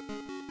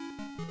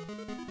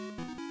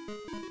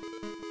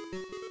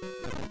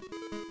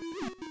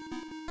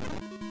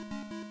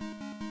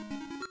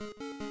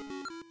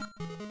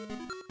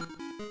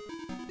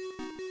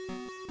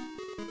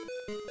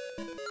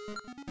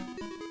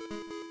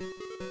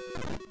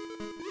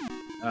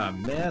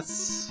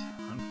 Miss.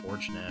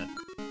 Unfortunate.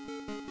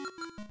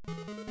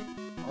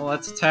 Well,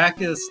 let's attack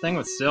this thing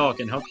with Silk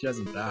and hope she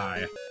doesn't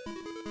die.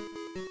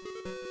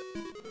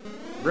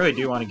 Really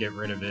do want to get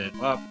rid of it.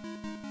 Well,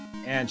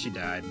 and she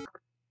died.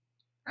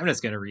 I'm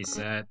just gonna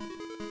reset.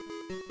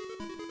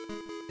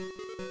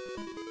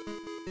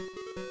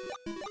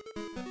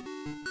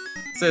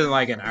 This isn't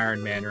like an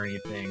Iron Man or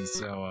anything,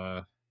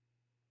 so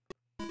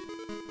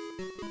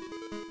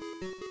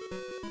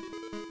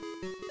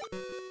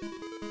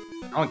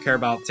I don't care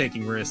about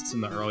taking risks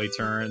in the early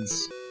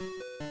turns.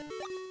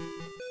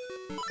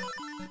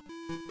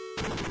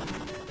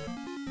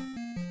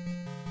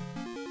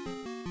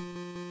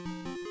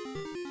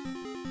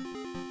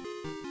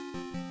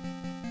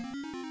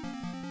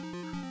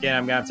 Again,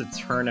 I'm gonna have to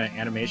turn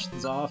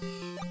animations off.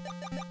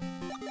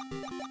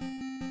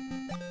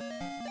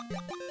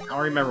 I don't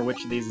remember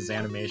which of these is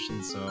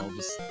animation, so I'll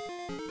just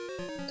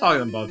toggle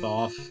them both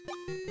off.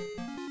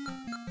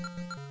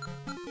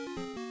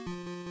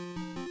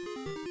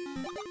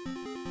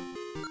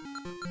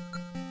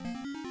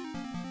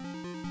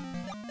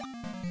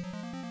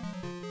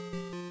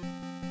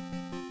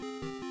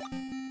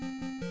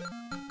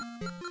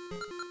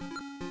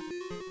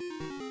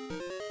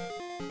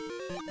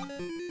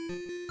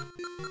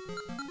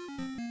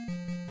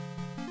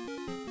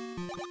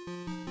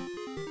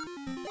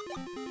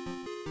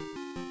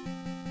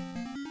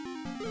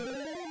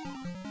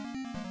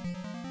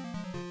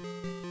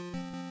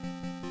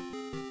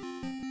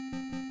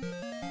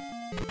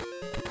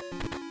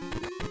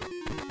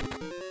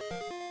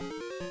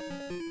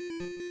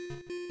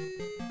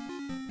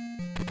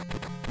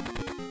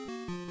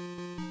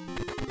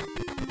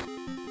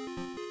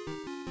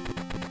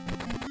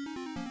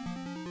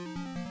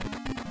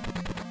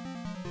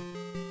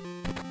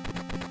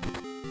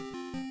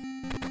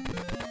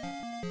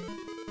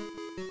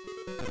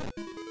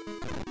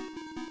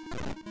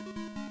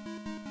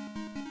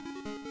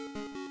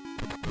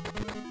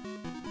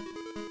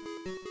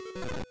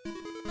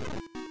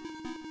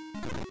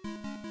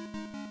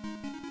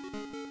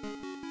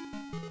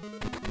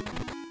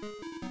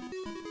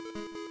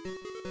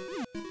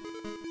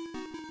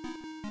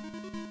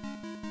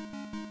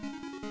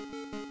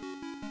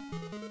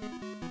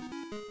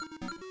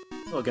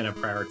 Still gonna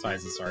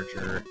prioritize this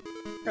archer.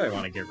 Really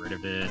want to get rid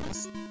of it.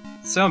 Just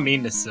so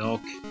mean to Silk.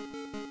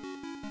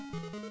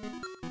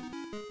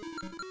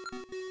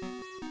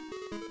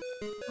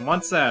 And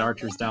once that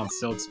archer's down,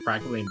 Silk's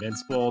practically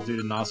invincible due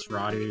to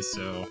Nosferatu,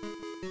 so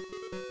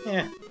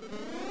yeah,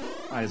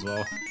 might as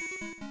well.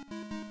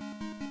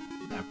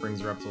 That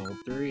brings her up to level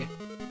 3.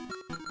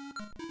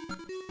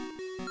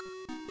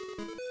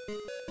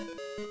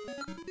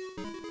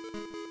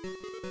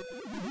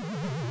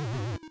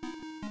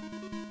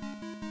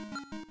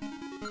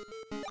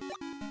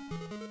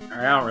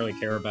 I don't really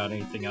care about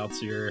anything else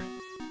here.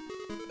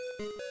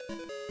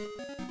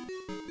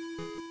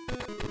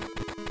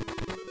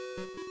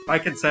 I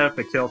can set up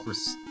a kill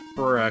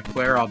for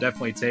Claire, I'll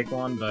definitely take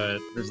one, but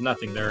there's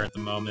nothing there at the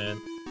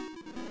moment.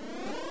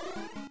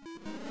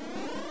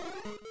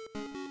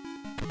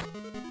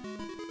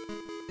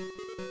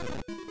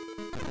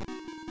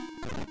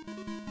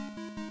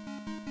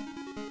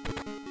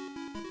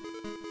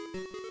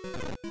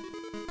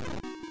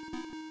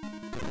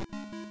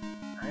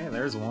 Alright,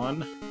 there's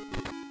one.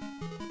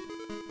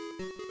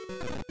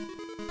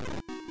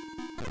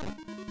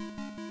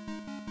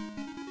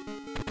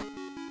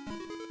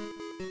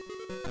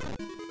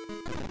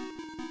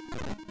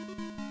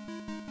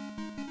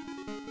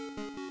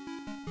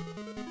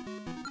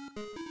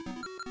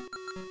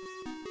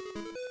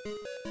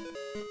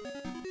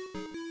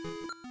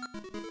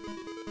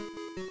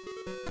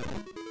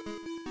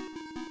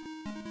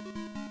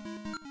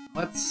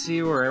 Let's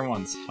see where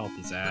everyone's health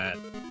is at.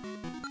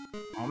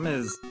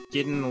 Is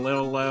getting a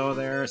little low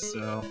there,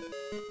 so...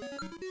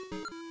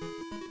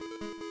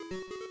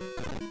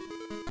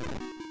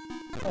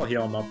 I'll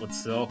heal him up with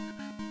Silk.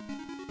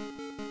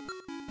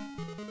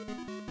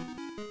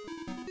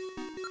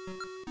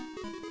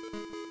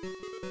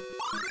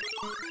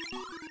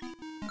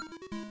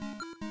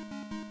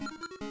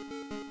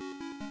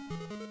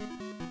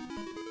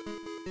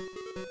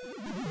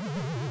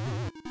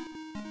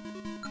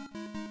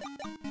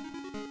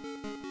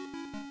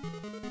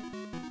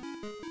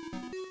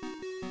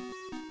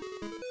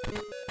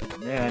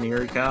 And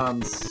here he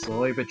comes,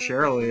 slowly but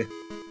surely.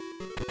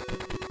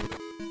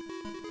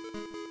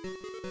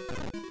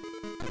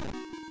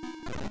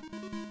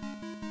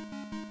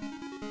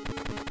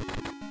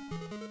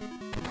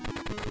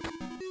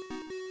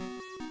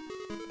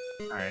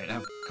 Alright,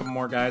 have a couple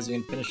more guys we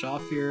can finish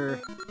off here.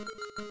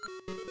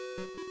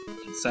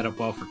 Should set up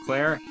well for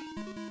Claire.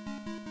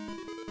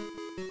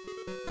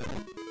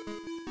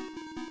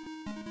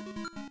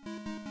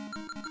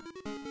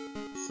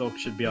 Silk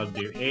should be able to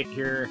do 8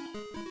 here.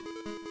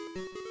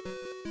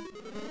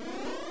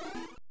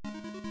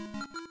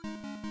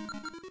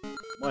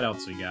 What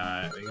else we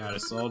got? We got a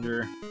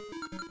soldier.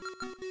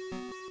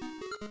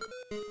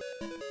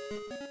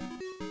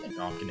 I think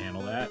Dom can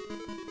handle that.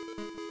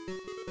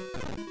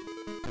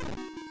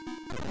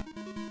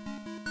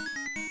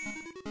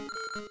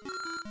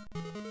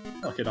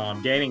 Look at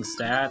Dom gaining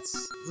stats.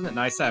 Isn't it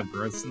nice to have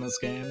growths in this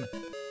game?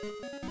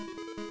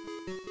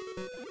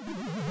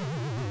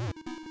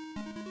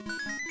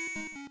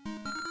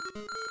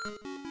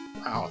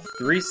 Wow,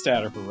 3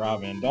 statter for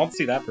Robin. Don't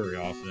see that very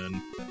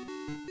often.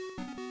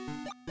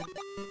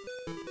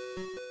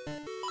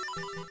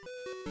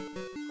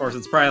 Of course,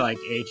 it's probably like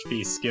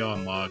HP, skill,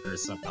 and luck or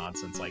some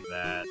nonsense like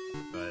that,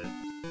 but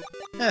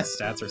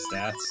stats are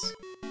stats.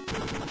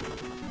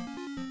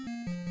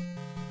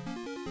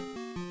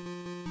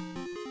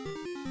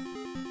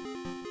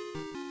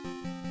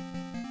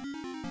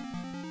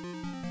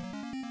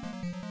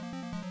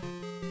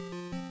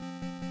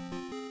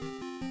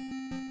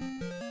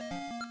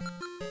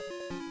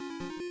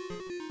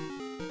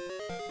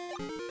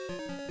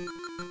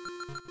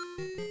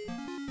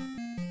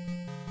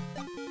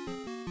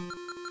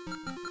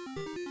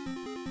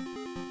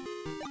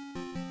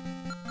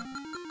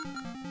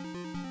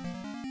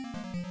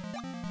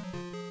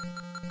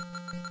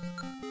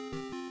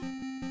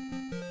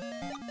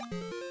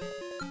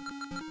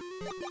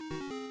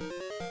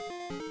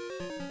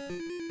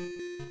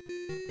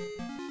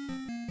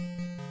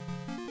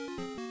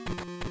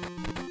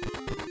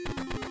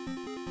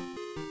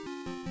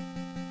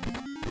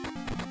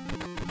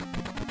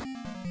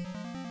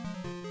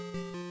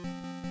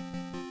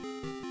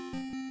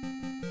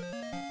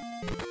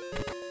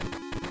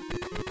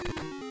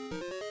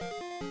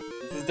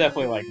 This is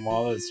definitely like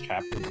one of those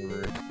chapters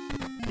where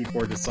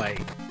people are just like,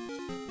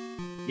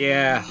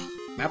 yeah,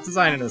 map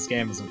design in this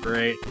game isn't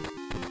great.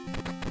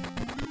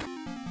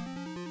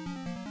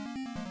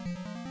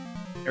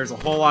 There's a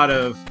whole lot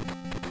of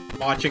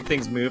watching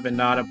things move and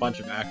not a bunch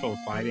of actual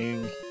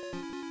fighting.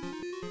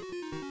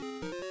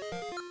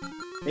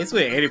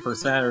 Basically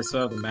 80% or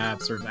so of the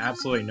map serves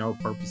absolutely no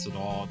purpose at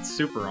all. It's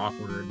super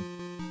awkward.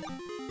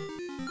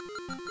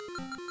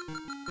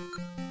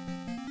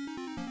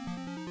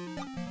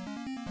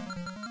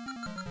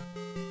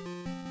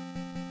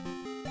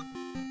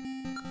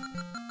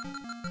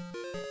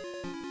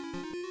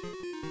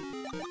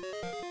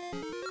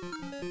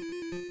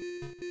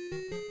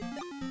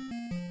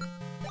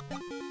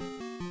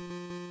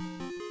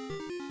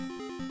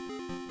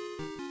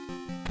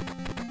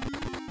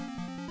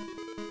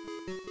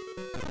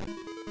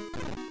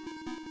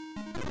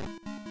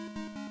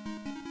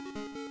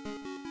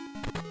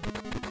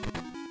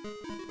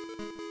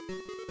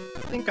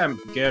 I think I'm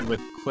good with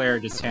Claire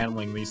just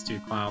handling these two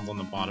clowns on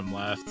the bottom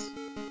left.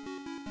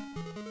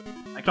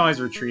 I can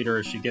always retreat her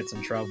if she gets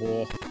in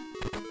trouble.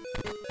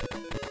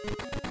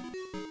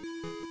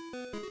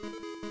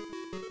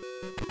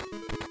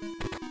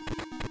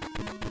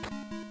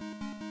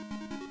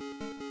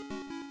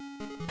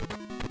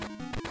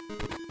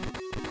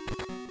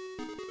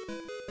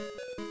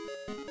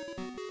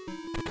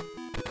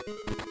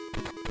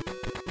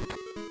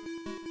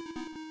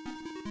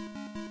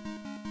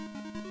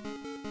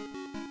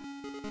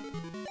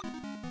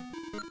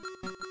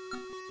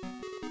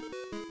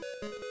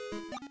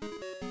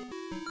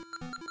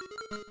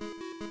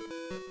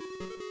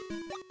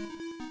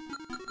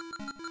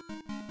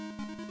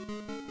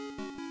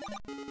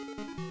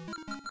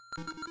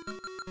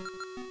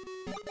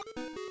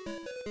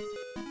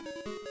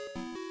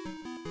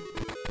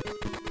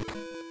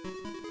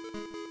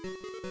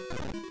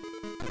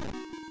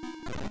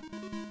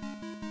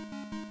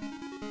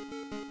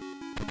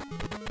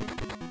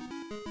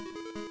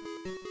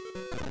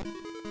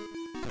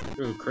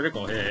 Ooh,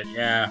 critical hit.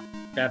 Yeah,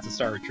 that's to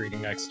start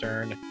retreating next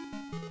turn.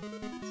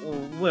 It's a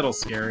little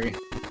scary.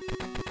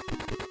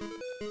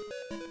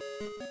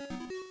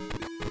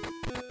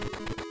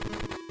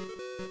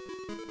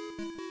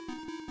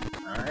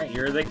 Alright,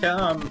 here they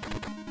come.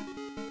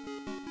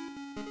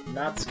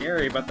 Not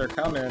scary, but they're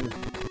coming.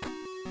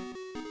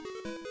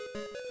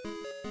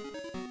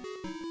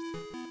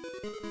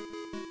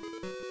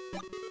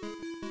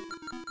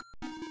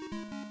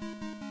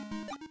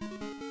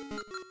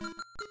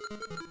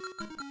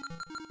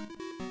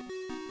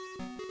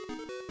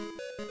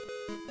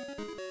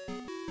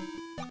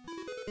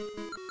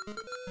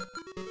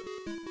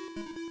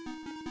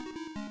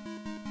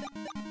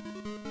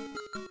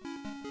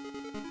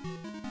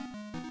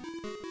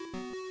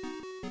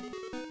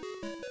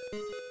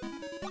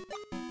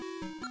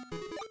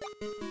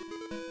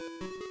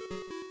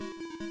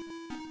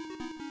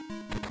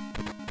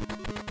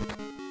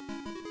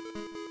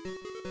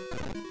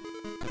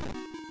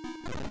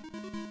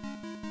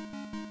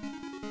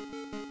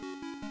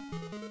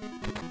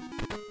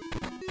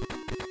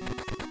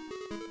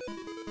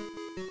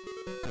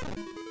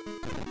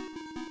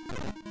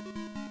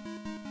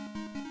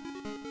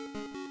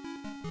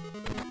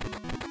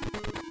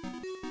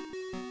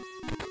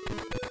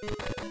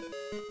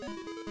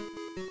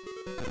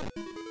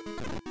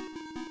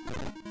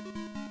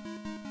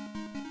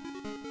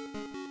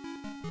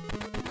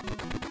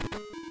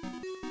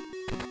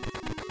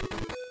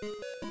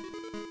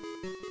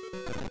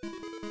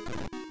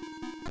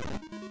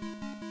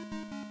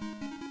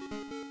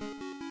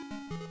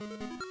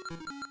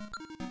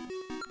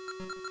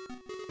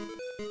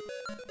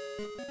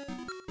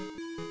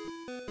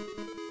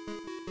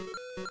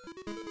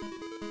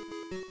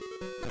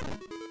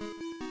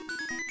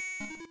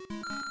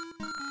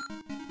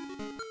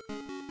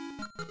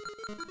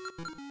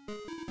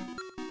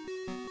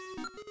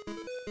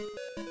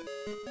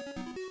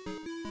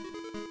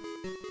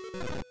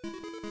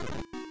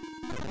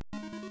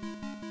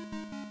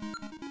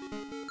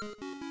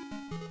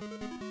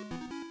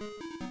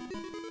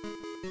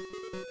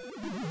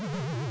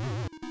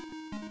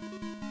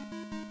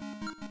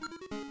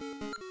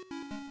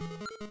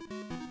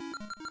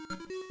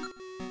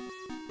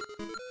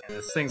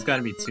 This thing's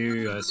gotta be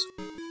too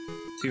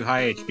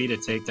high HP to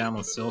take down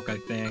with Silk, I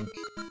think.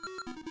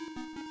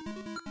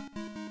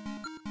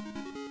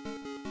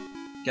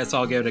 Guess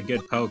I'll give it a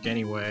good poke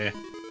anyway.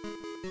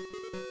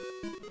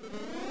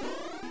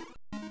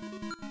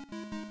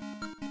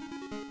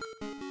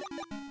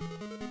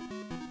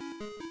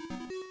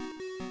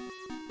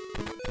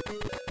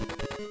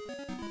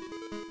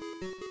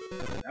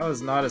 That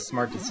was not a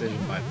smart decision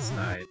by this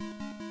knight.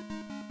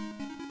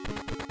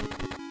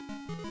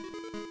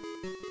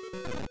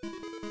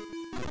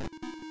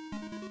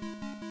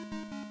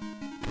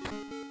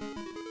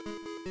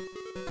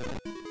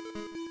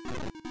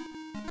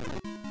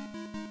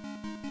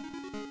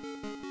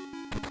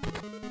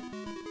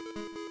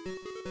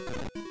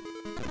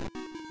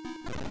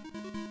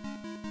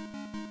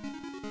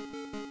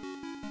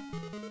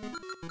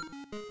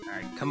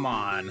 Alright, come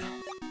on.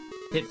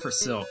 Hit for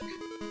Silk.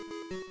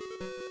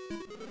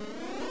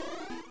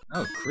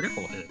 Oh,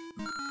 critical hit.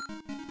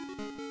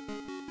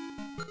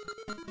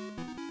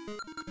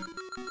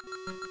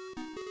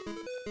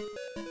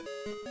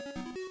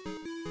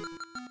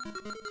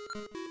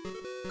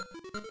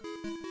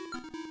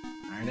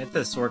 Alright, if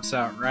this works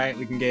out right,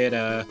 we can get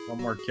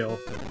one more kill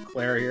for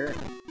Claire here.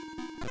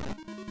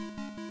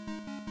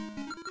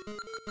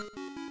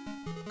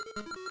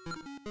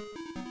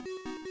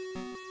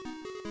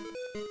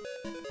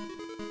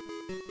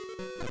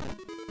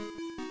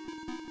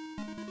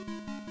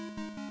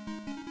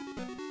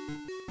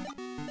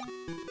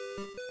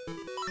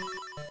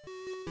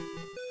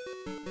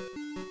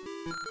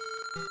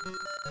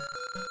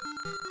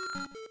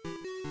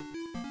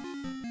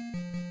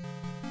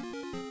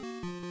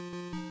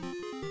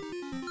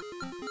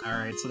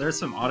 Alright, so there's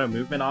some auto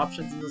movement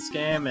options in this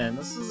game, and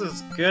this is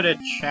as good a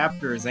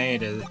chapter as any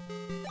to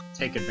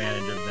take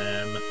advantage of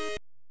them.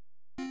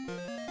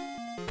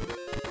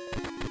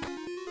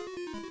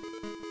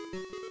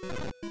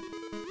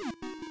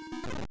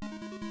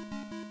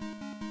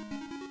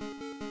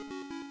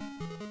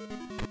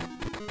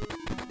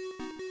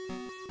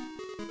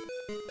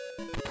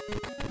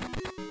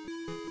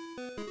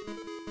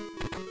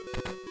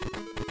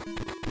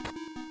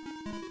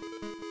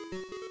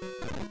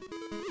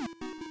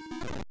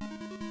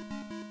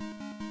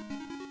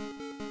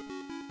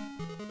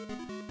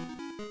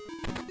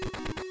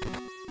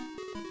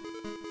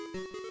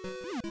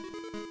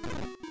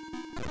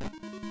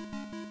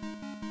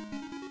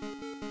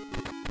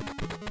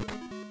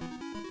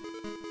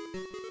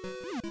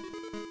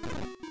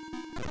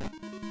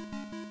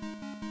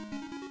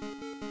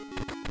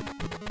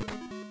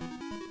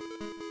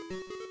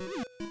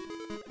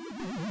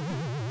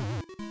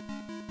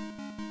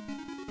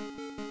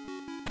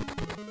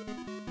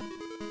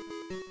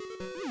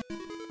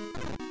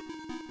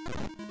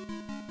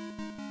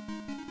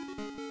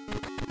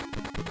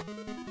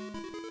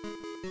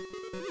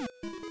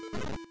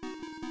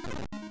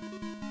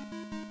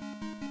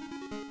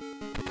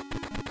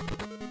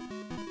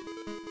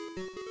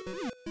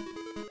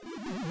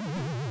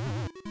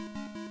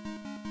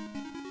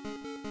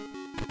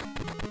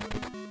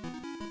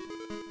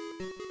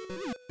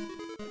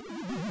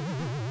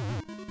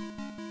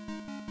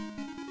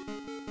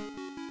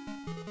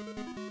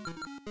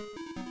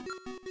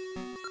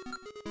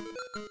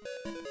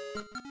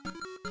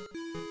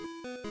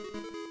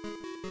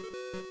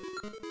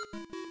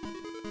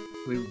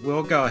 We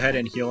will go ahead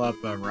and heal up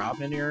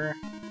Robin here.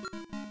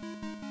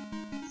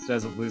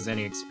 Doesn't lose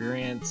any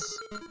experience.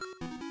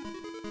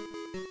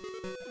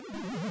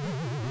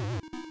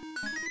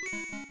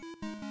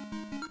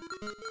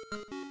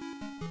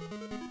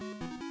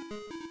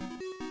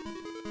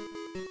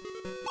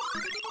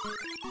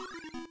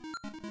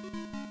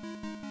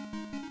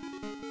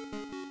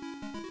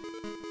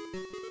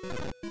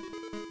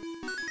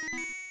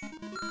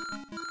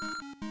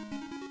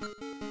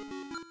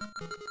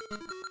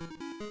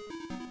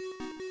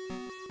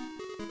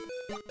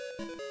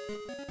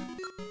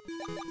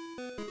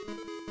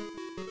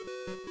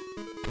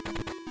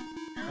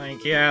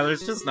 Like, yeah,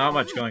 there's just not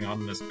much going on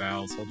in this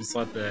battle, so we'll just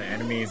let the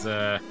enemies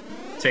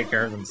take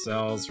care of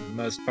themselves for the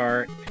most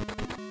part.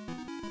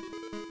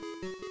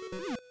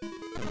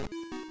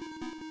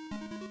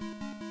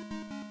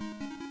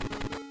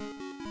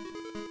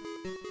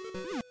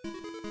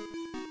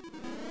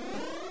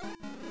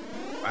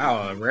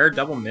 Wow, a rare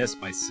double miss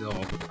by Syl.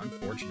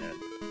 Unfortunate.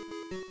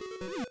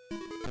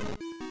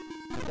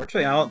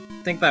 Fortunately, I don't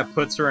think that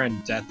puts her in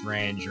death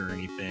range or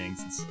anything,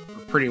 since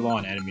we're pretty low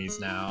on enemies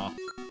now.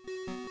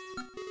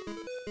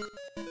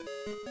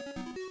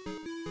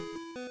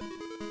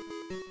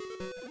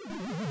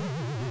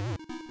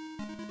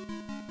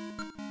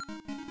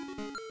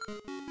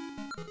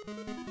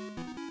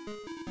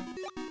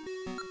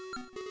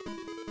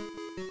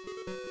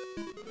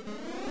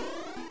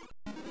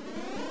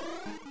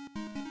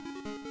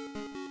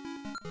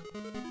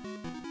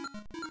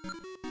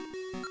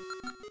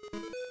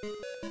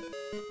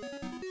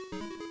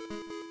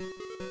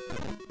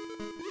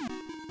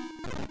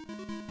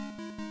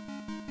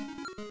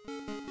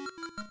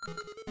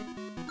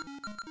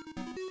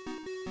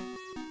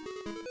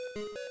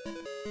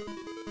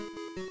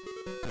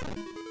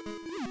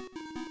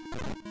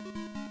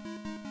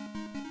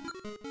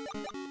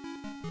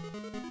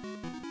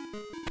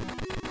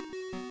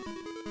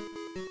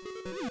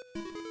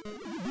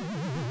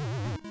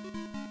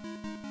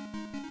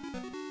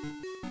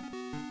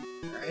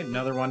 Alright,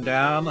 another one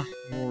down.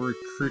 We'll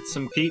recruit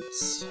some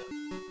peeps.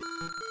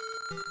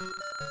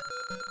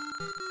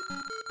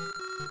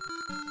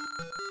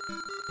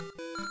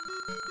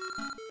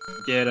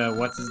 Get,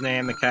 what's his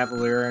name, the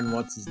Cavalier, and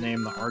what's his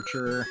name, the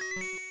Archer.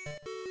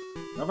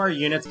 None of our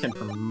units can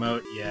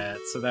promote yet,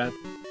 so that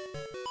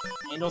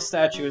Angel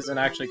Statue isn't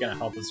actually going to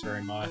help us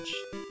very much.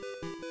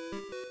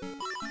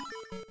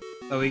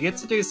 So we get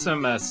to do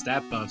some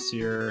stat buffs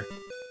here.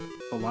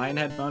 The Lion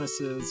Head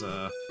bonuses,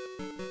 I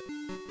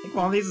think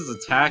one of these is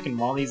attack and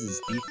one of these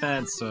is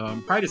defense, so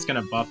I'm probably just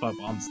going to buff up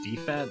Alm's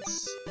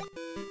defense.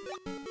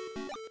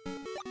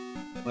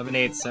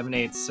 11-8,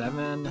 7-8,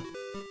 7.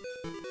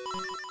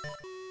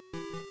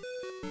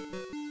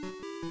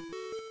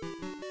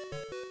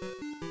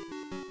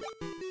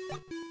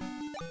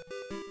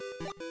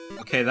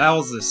 Okay, that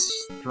was the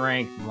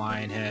strength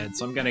Lion Head,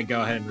 so I'm going to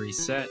go ahead and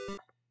reset.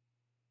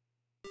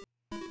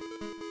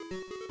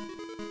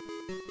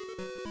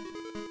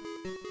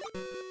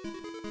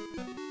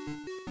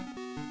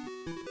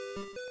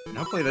 And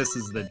hopefully this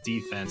is the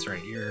defense right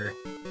here.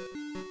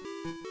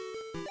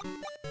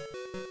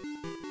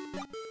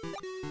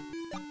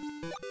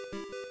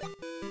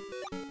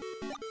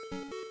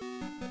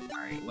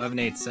 Alright,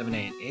 11-8,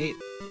 7-8, 8.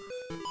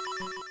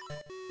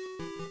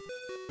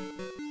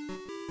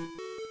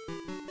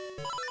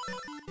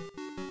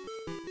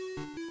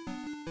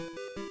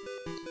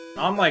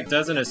 Like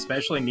doesn't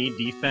especially need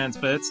defense,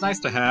 but it's nice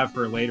to have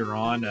for later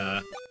on.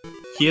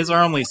 He is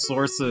our only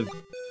source of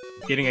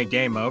getting a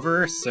game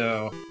over,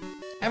 so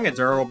having a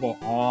durable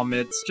Alm,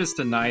 it's just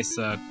a nice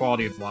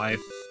quality of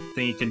life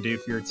thing you can do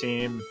for your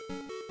team.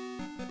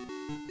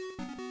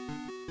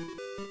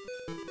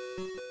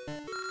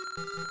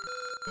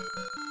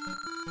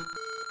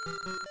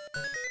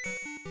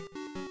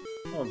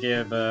 I'll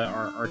give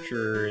our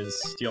Archer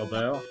his Steel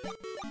Bow.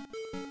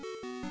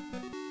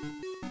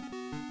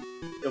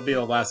 He'll be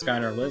the last guy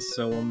on our list,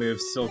 so we'll move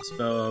Silk's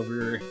Bow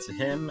over to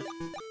him.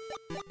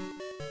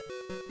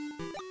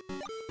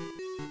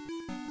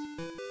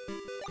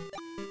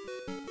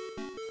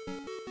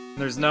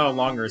 There's no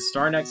longer a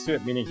star next to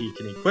it, meaning he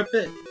can equip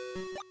it.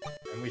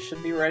 And we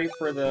should be ready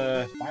for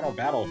the final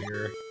battle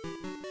here.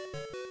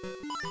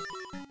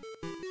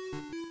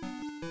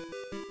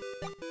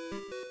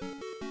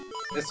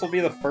 This will be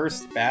the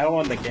first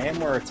battle in the game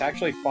where it's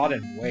actually fought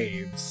in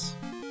waves.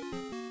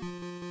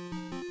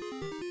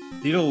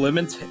 Due to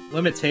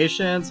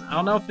limitations, I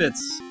don't know if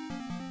it's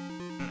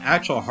an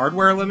actual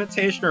hardware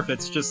limitation or if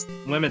it's just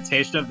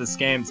limitation of this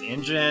game's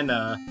engine. You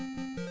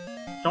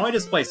can only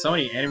display so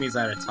many enemies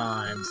at a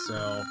time,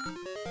 so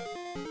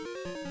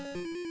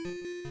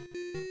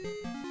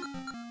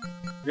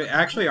we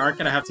actually aren't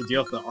going to have to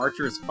deal with the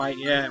Archers fight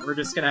yet. We're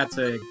just going to have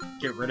to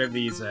get rid of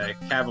these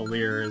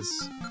Cavaliers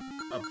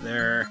up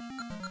there.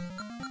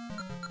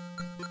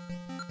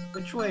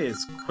 Which way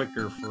is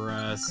quicker for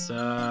us?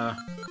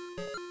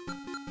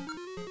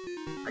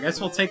 I guess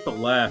we'll take the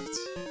left.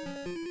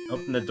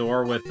 Open the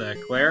door with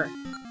Claire.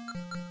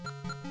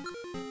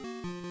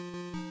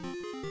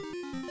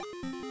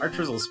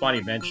 Archers will spawn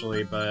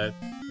eventually, but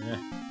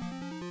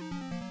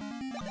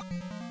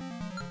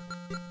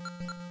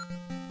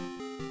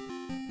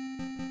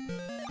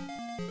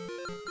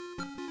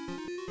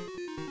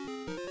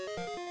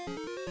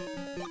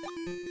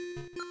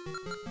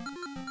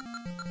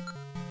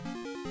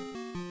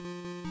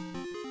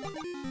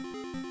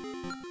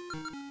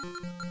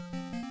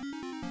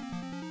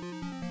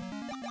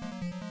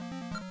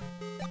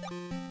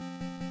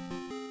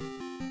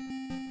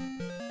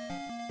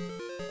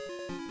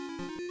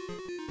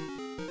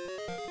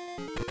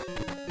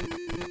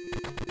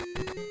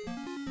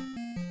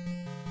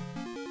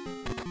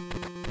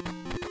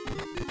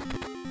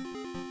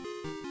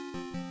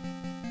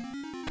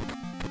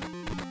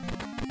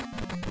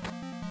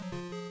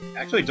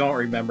actually don't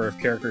remember if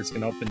characters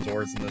can open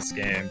doors in this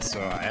game, so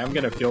I am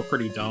gonna feel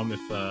pretty dumb if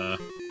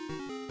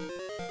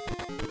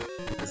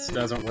this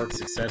doesn't work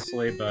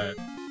successfully, but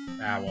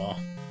well.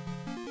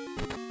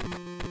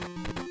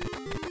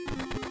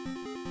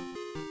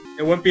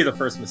 It wouldn't be the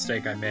first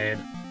mistake I made.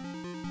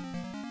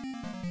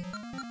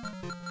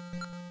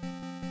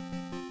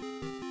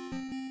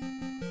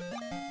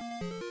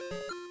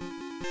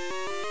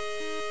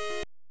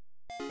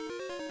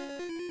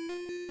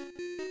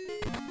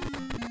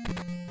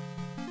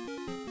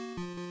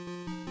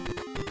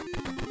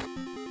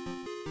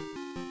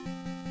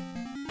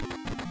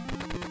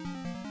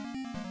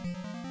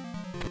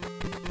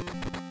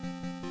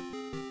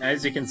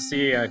 As you can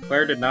see,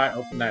 Claire did not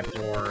open that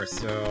door,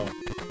 so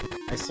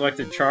I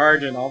selected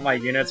charge and all my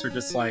units are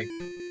just like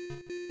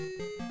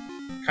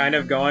kind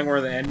of going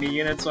where the enemy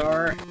units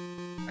are,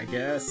 I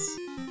guess.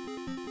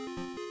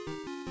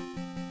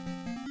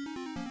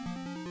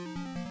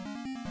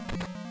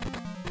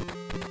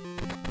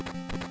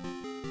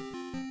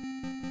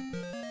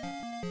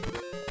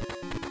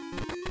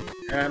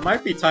 It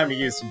might be time to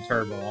use some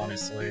turbo,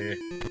 honestly.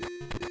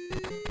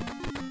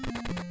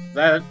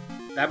 That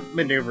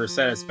maneuver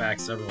set us back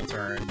several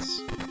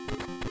turns.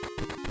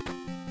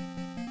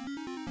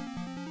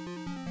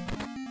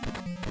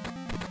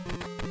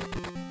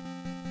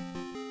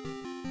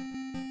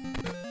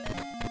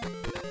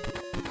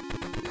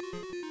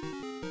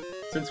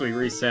 Since we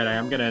reset, I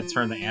am gonna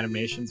turn the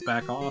animations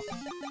back off.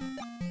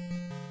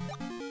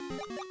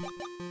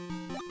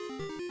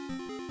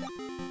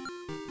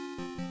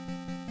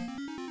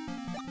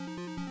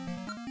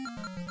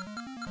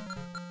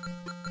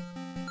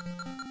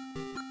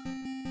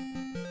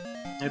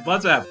 I'd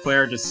love to have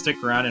Claire just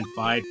stick around and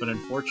fight, but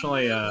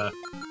unfortunately,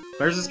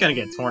 Claire's just gonna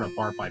get torn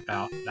apart by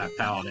that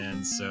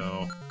Paladin,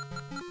 so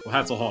we'll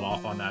have to hold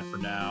off on that for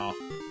now.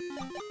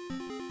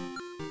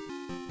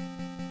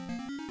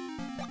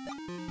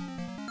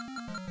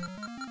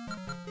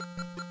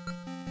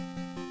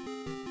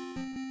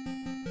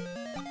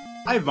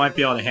 I might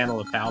be able to handle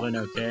the Paladin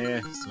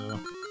okay, so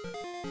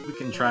we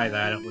can try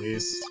that at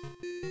least.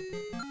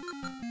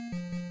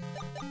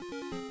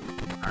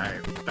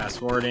 Alright, fast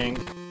forwarding.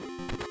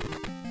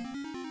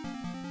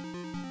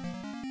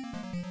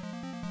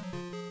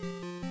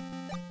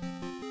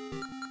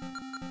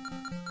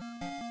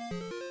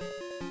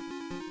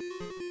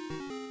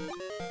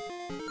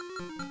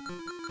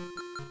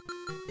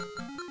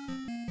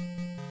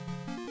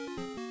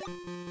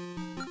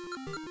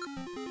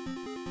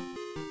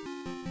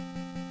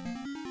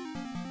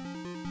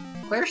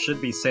 Claire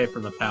should be safe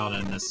from the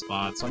Paladin in this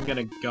spot, so I'm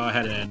gonna go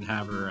ahead and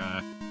have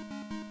her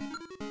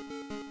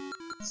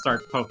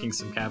start poking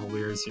some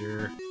Cavaliers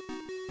here.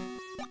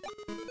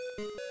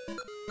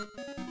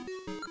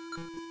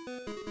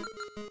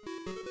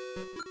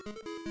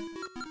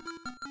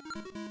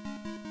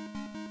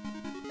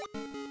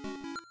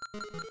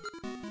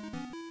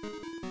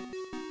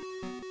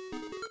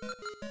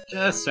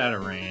 Just out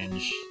of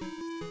range.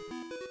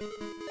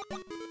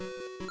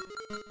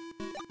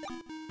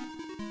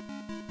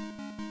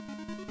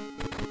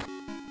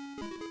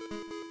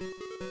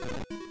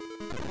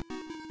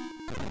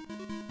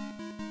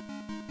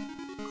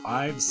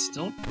 Clive's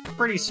still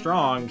pretty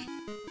strong.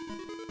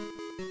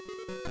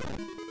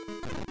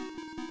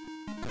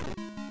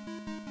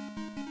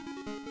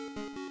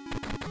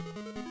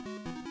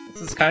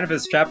 This is kind of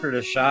his chapter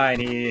to shine.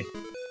 He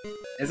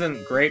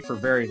isn't great for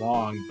very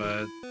long,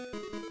 but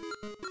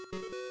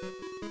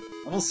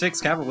level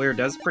 6 Cavalier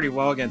does pretty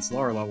well against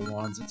lower level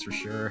ones, that's for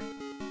sure.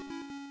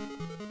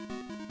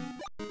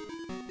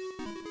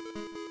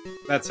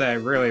 That said, I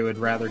really would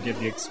rather give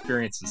the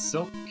experience of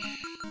Silk.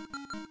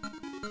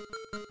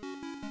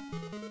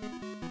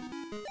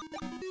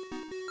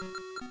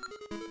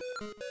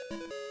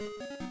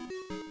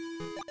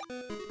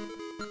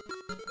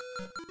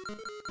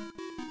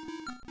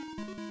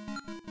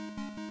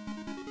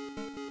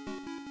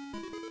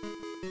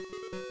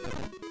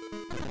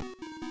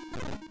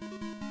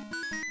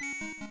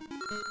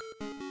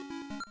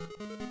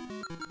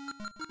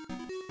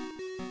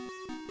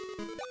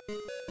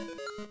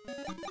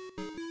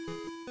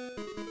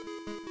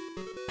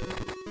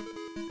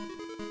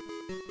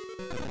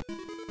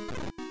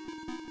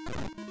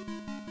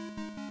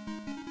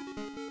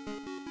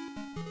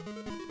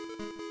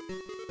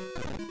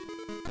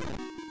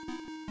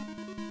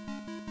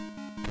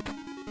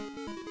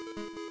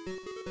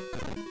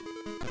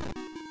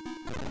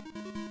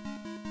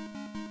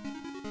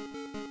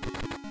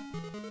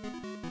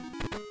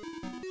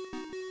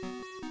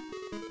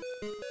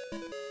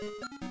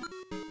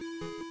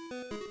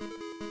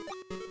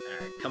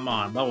 Come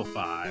on, level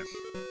 5.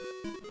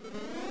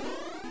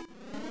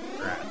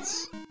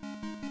 Rats.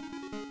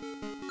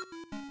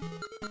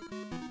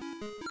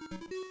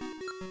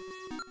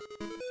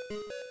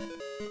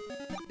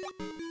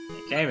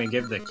 I can't even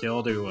give the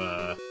kill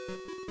to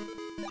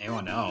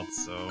anyone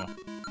else, so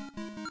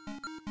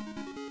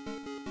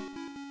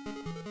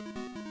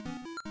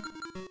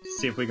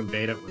see if we can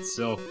bait it with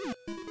Silk.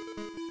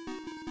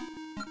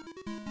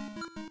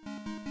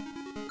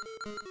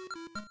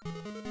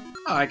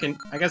 Oh, I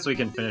guess we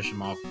can finish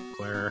him off with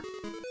Claire.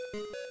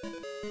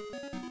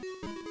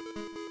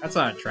 That's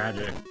not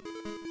tragic.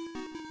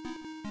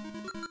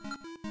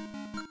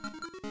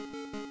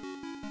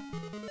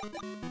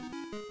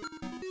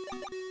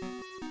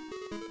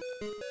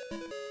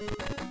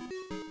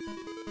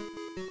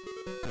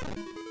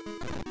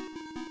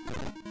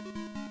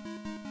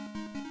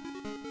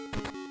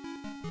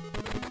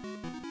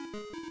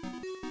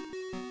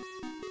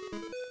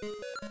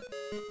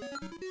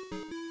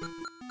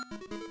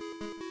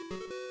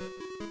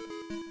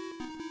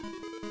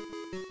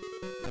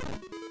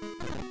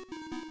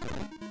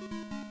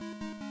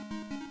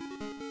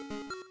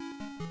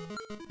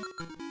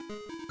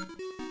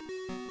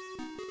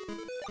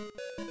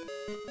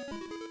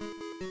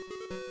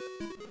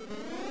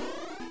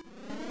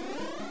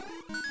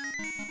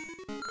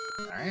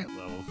 Alright,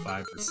 level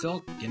 5 for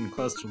Silk, getting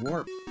close to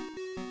warp.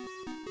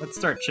 Let's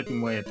start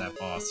chipping away at that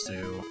boss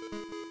too.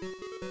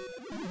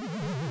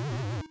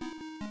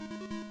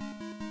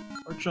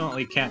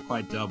 Fortunately, can't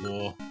quite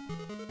double.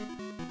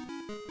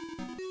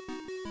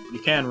 You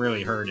can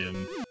really hurt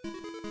him.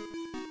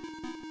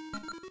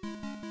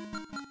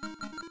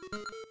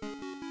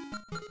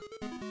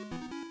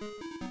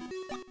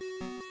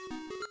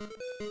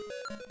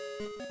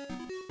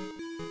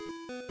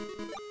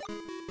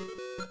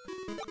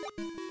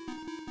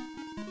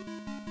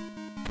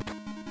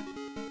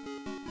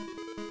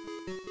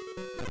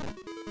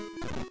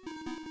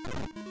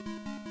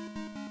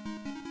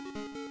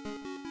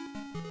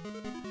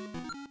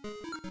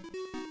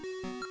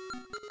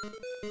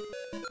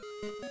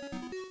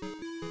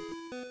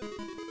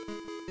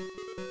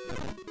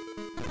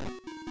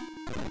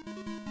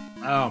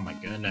 Oh my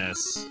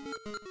goodness.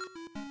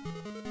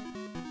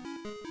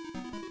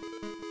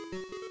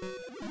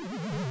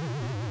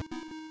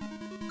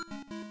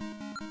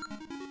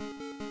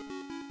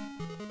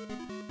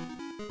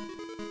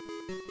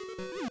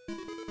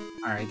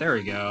 Alright, there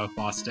we go.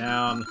 Boss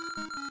down.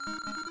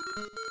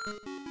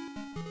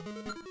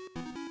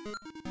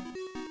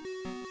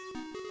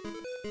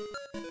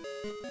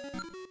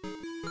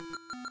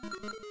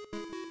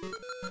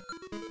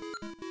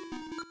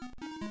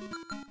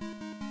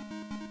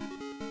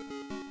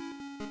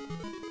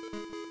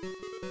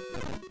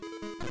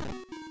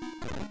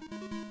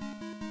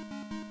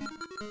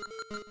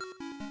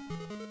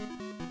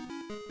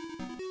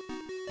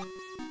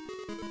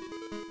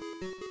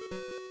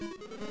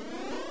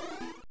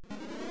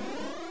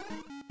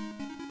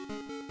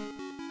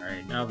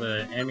 Alright, now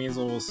the enemies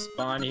will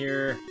spawn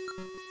here.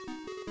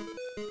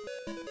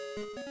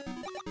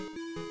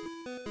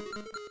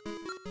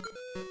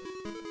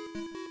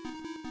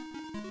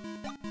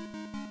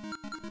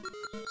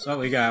 So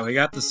we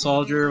got the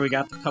soldier, we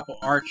got the couple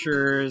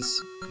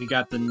archers, we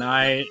got the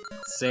knight,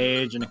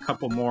 sage, and a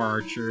couple more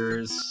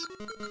archers.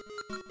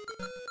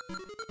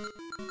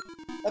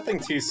 Nothing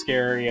too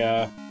scary.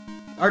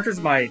 Archers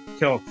might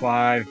kill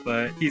Clive,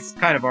 but he's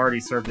kind of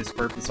already served his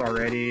purpose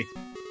already.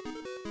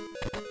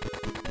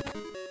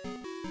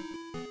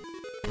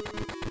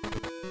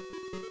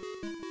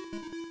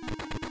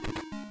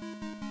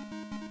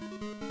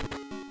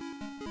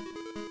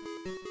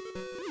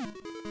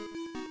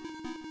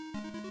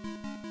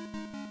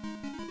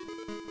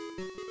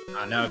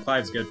 No,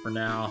 Clive's good for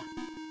now.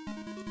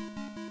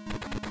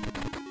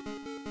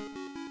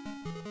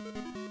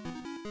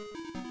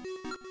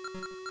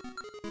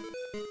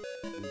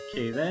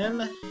 Okay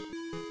then.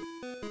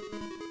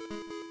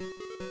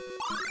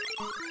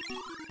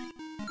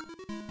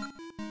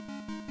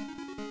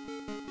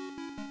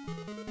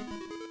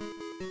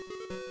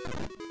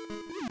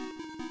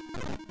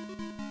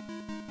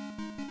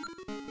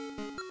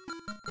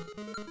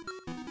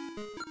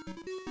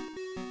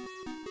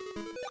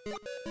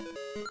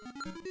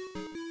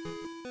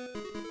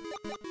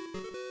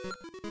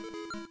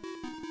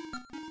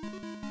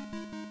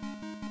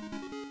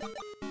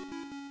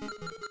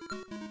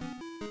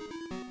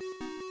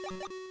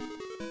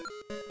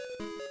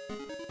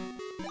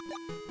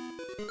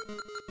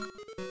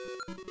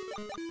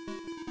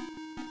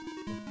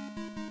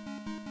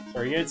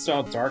 Our units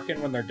don't darken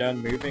when they're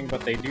done moving,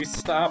 but they do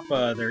stop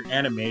their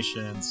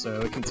animation, so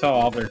we can tell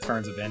all their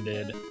turns have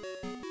ended.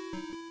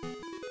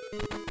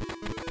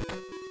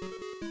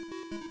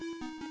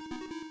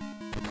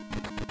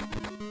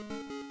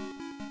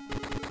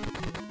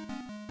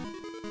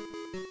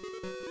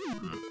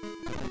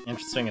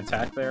 Interesting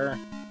attack there.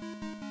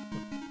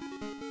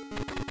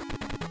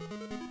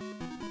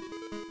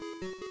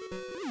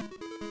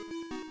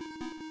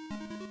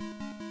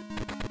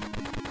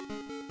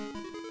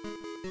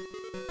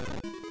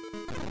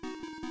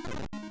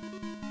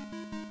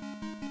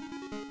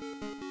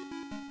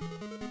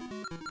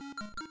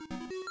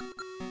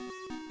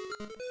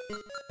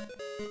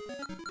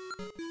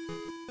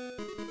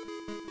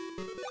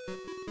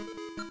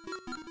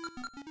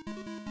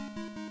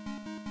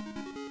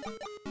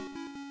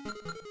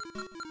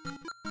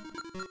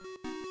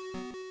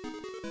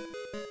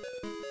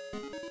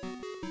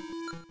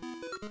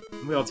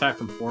 We'll attack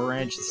from 4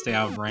 range to stay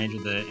out of range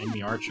of the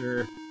enemy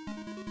archer.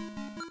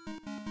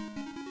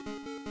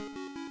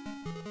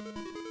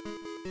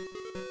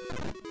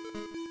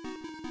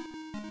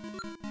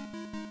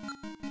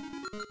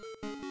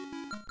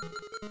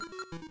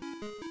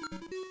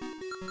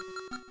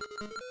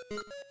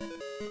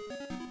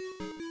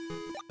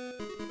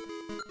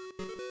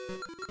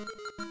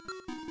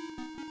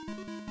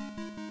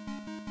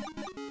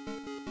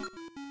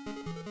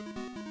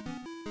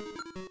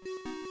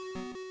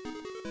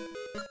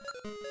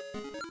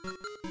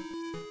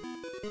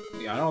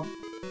 Yeah,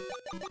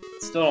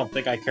 still don't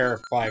think I care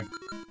if Clive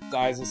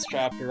dies this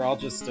chapter. I'll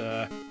just,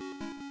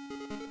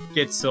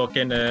 get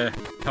Silken to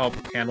help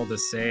handle the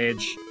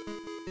Sage.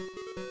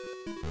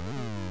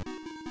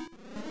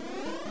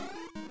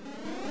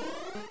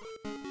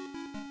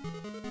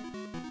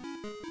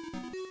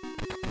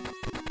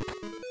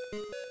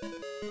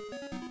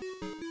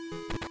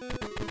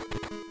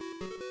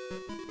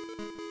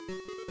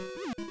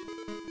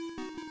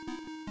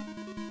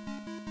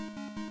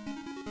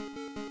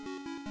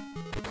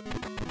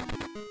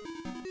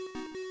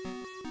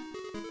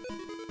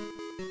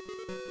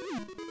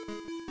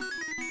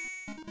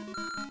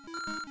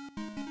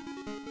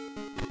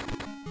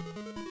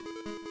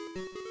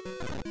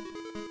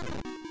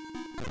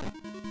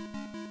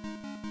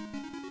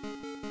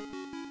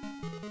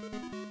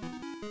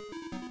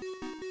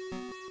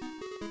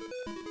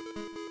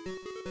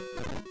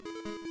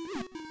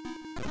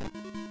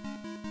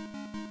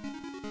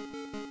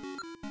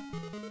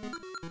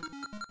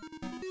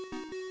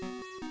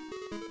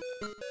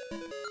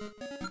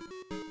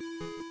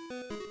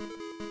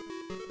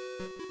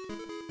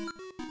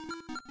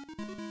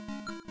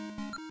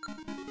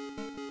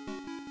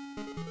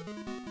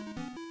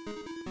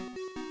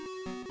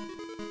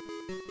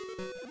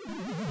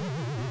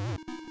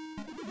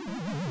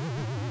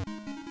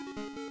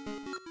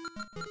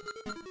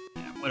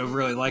 Would have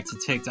really liked to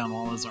take down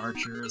all those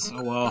archers.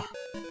 Oh well.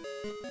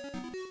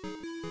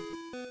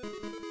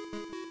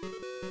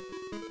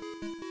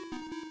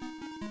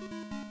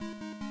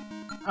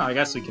 Oh, I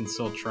guess we can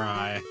still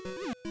try.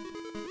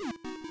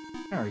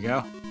 There we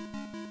go.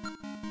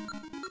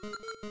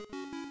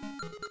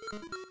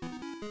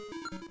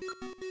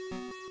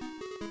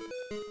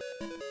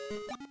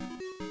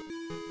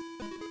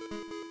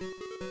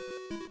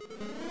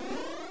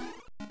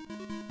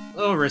 A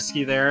little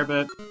risky there,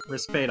 but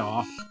risk paid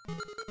off.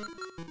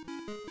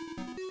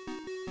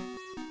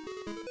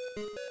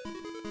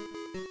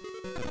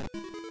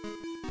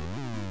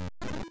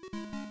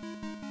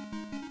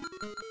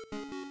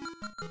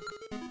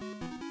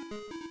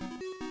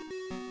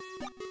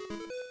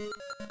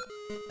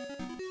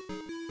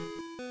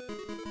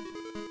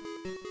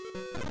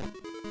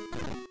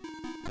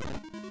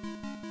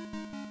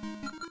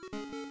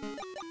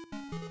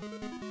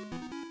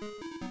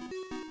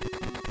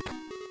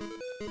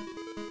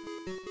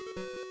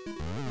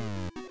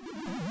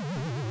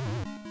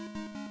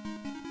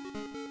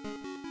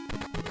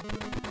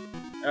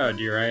 Oh,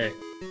 you're right.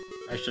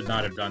 I should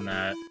not have done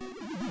that.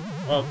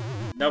 Well,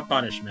 no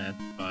punishment,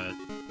 but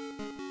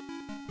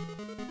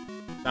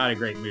not a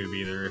great move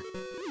either.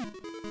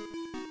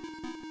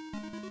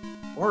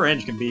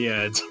 Orange can be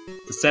a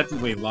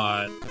deceptively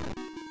lot.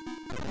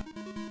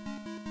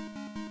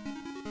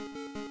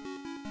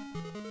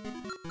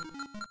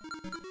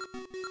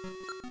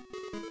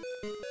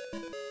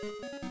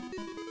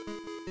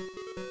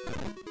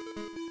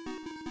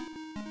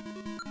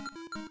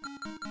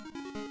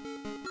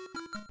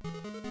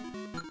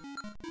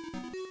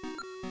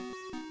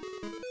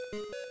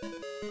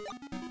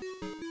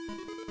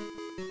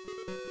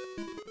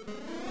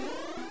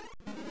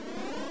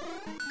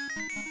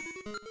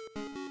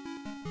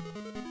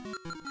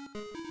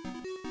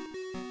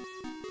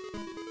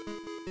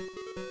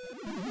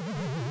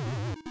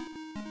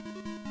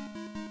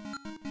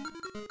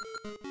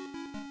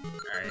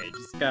 Alright,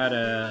 just got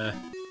a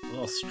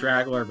little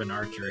straggler of an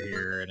archer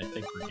here, and I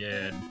think we're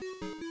good.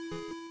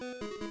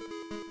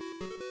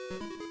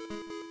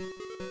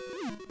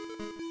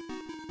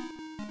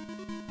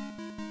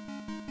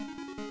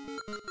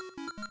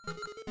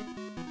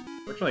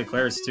 Fortunately,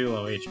 Claire's too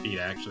low HP to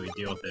actually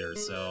deal with it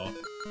herself.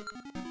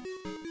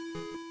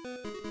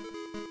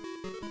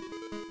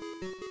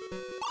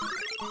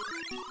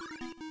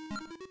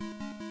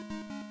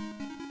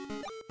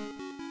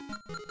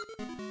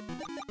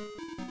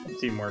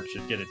 Teamwork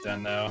should get it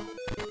done, though.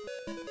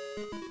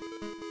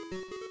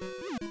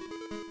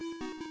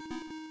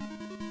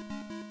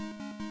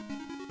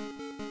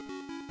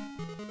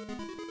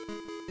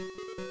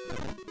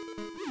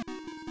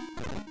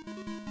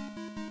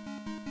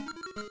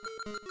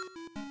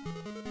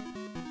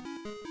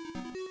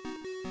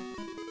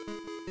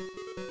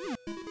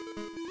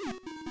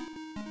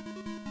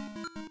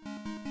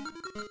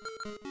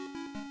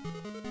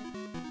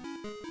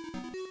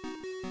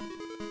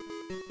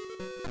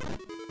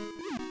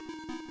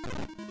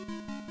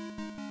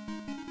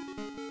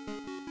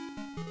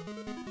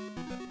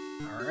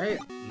 Alright,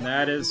 and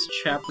that is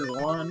chapter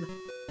 1.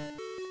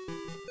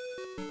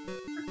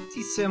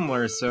 Pretty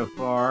similar so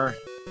far.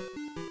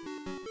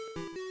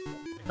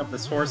 Pick up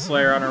this Horse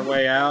Slayer on our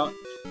way out.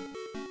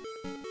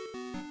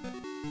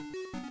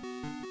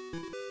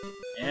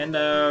 And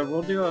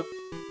we'll do a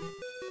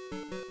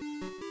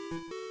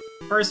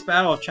first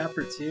battle of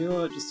chapter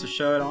 2 just to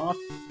show it off.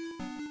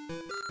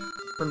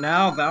 For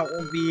now, that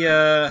will be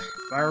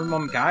Fire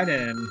Emblem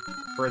Gaiden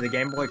for the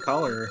Game Boy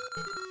Color.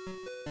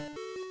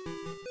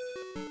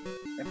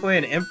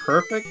 Definitely an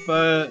imperfect,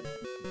 but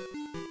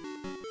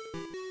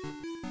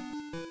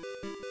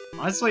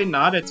honestly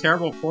not a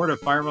terrible port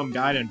of Fire Emblem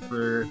Gaiden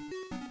for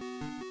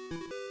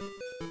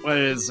what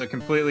is a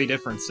completely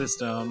different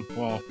system.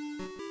 Well,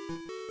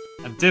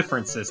 a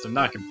different system,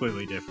 not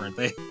completely different.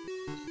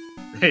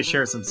 They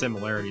share some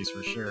similarities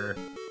for sure.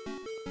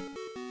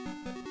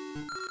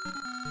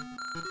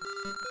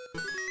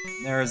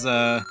 There's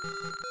a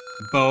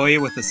Bowie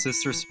with a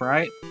sister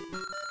sprite.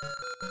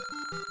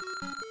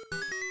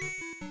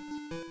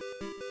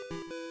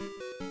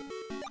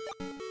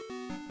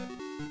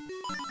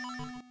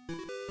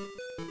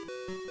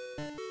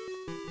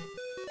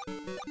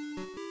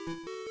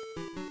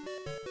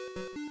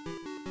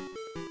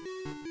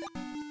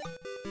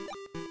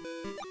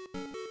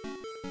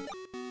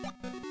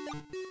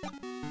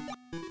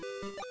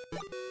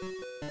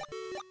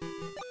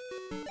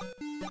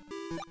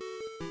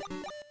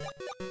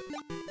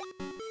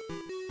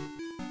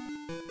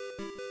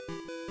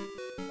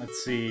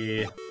 Let's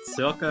see.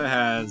 Silka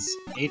has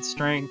 8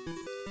 strength,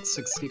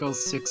 6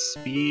 skills, 6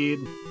 speed.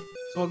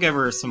 So we'll give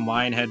her some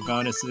Lionhead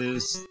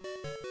bonuses.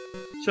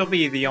 She'll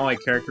be the only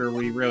character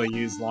we really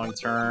use long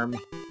term.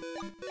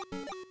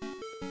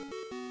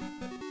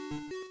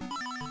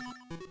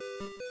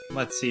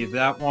 Let's see,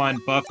 that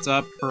one buffed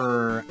up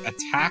her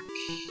attack.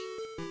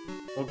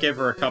 We'll give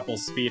her a couple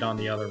speed on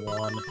the other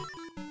one.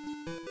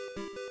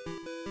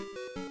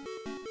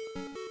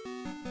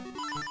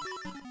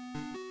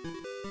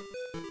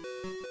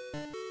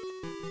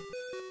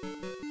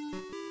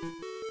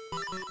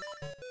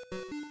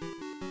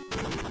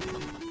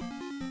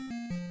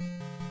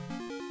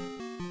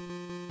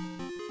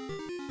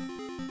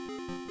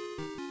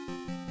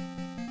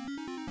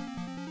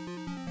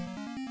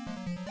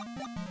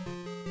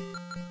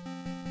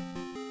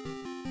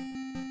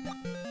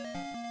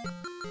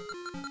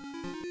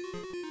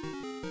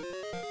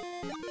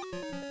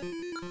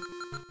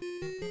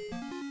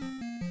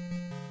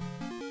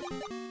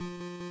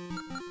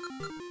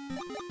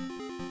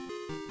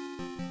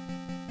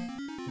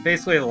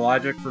 Basically, the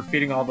logic for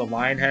feeding all the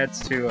lion heads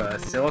to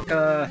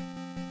Silica.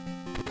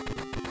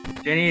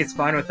 Jenny's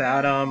fine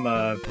without him.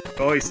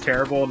 Bowie's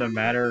terrible no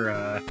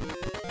matter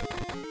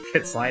if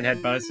it's lion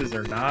head bonuses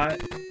or not.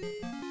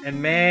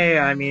 And May,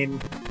 I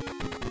mean,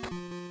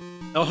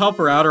 they'll help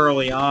her out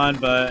early on,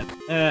 but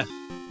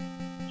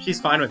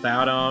she's fine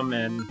without him.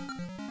 And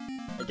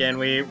again,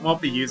 we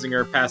won't be using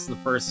her past the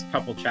first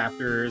couple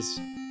chapters.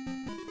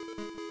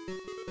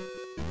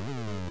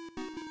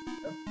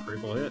 Oh,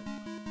 critical hit.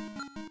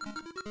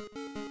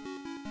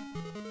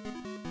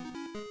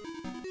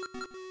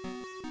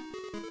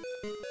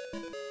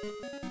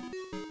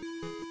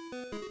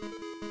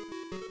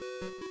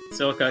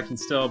 Silica can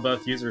still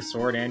both use her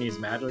sword and use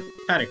magic.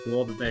 Kinda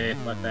cool that they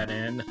let that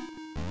in.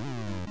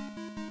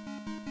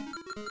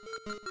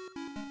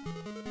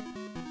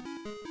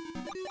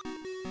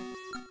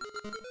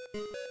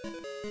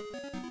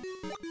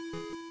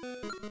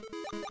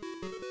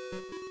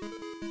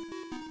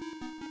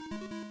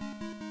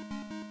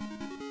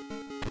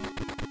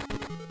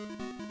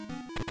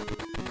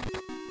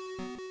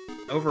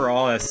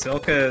 Overall,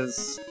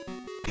 Silica's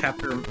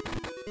chapter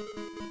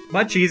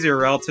much easier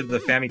relative to the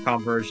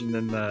Famicom version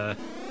than the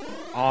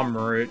Om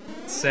route,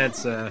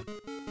 since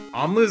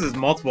Om loses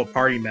multiple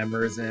party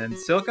members, and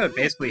Silica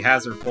basically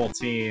has her full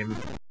team.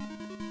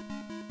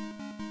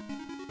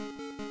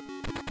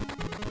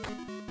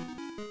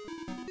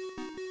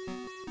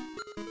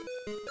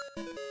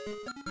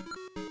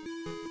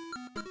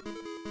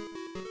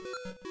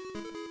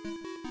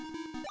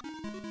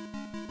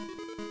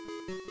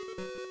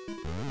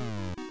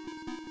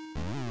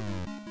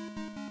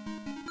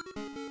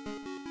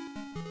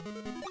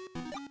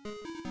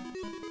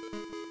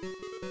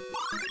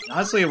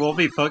 Honestly, we'll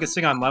be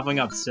focusing on leveling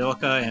up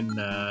Silica and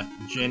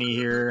Jenny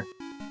here.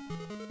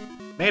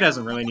 May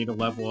doesn't really need to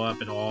level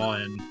up at all,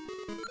 and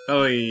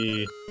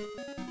Bowie's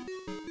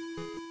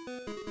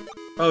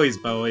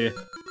Bowie.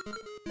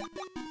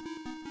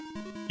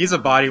 He's a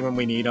body when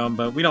we need him,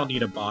 but we don't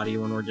need a body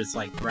when we're just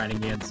like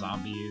grinding against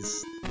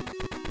zombies.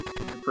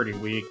 They're pretty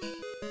weak.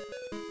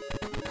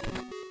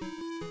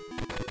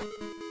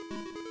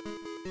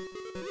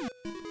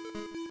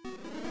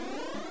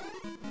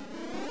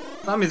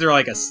 Zombies are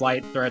like a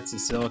slight threat to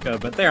Silica,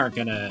 but they're not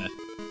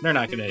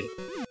gonna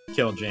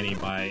kill Jenny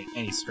by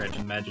any stretch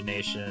of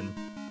imagination.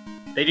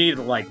 They need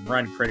to like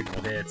run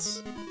critical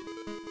hits.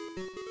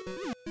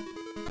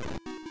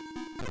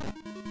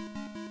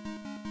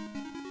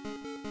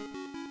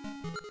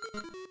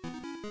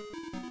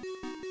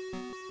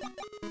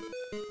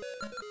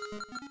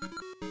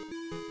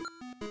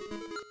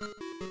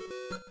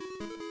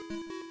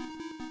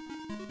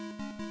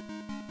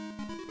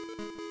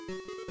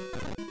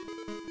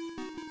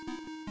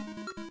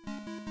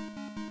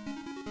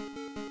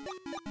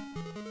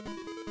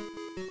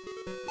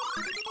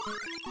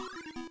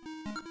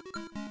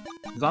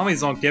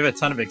 Zombies don't give a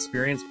ton of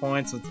experience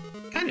points, so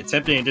it's kind of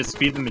tempting to just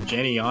feed them to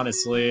Jenny,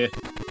 honestly.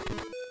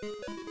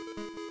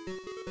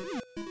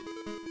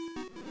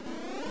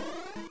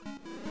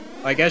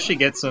 I guess she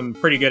gets some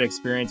pretty good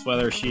experience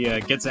whether she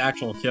gets an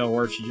actual kill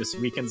or if she just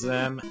weakens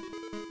them.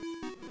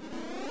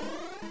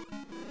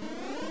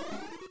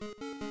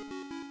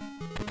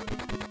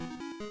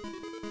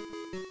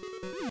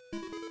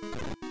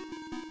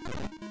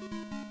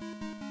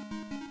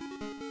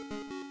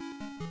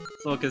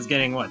 Silka's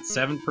getting, what,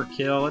 7 per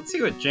kill? Let's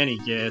see what Jenny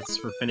gets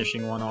for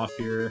finishing one off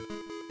here.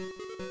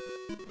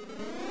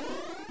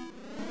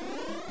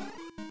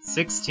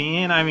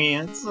 16? I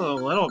mean, it's a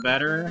little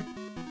better.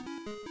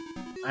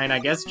 I mean, I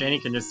guess Jenny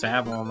can just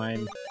have them. I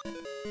mean,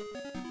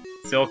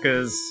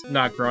 Silka's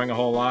not growing a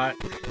whole lot.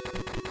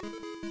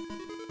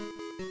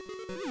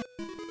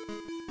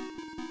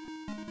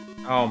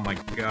 Oh my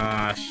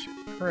gosh.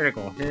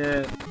 Critical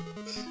hit.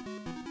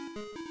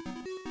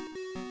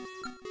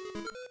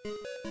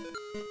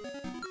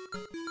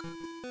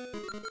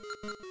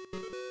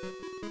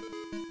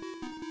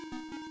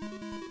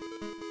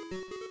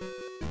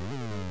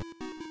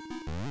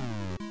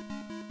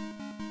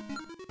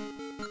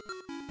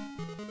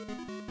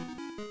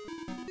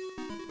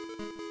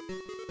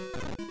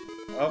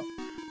 Oh.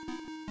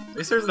 At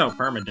least there's no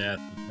permadeath.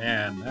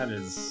 Man,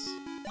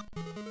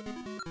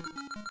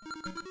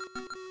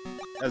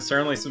 that's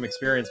certainly some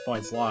experience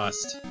points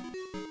lost.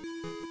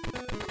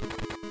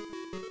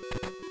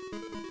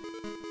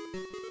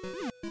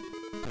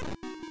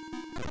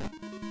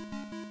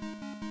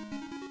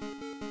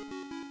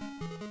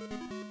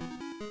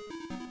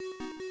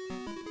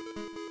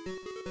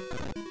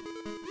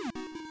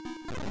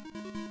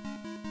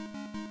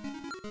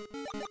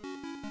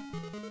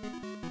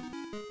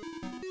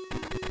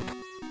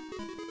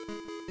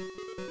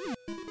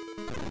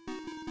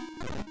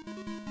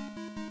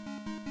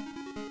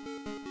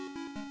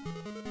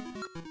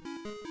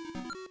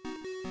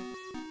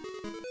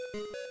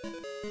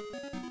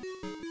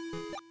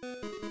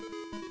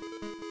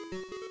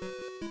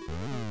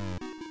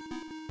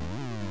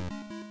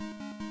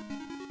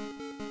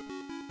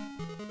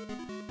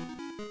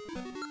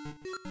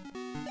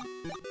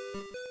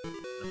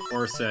 Of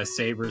course,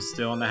 Saber's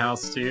still in the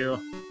house too,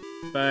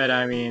 but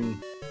I mean,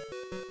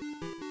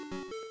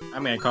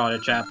 I'm gonna call it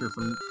a chapter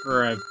from,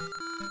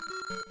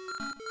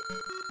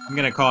 I'm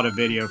gonna call it a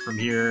video from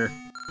here.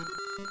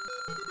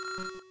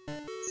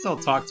 Still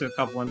talk to a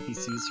couple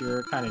NPCs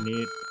here, kind of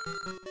neat.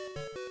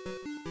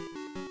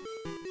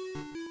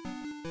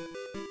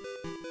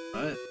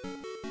 But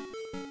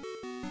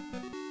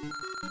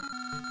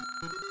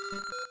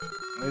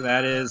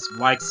that is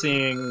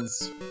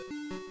Waixing's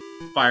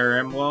Fire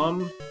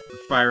Emblem, or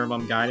Fire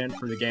Emblem Gaiden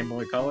for the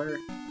Gameboy Color.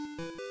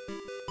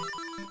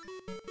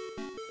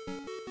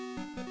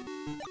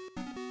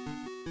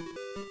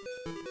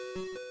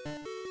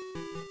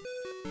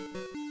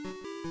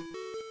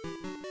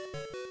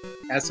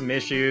 Has some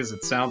issues,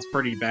 it sounds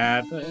pretty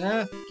bad, but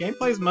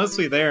gameplay's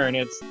mostly there, and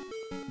it's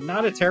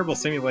not a terrible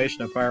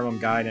simulation of Fire Emblem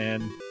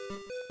Gaiden.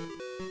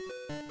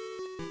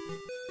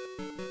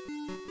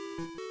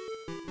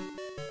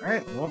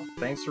 Alright, well,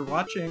 thanks for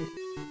watching.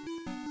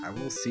 I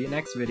will see you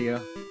next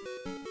video.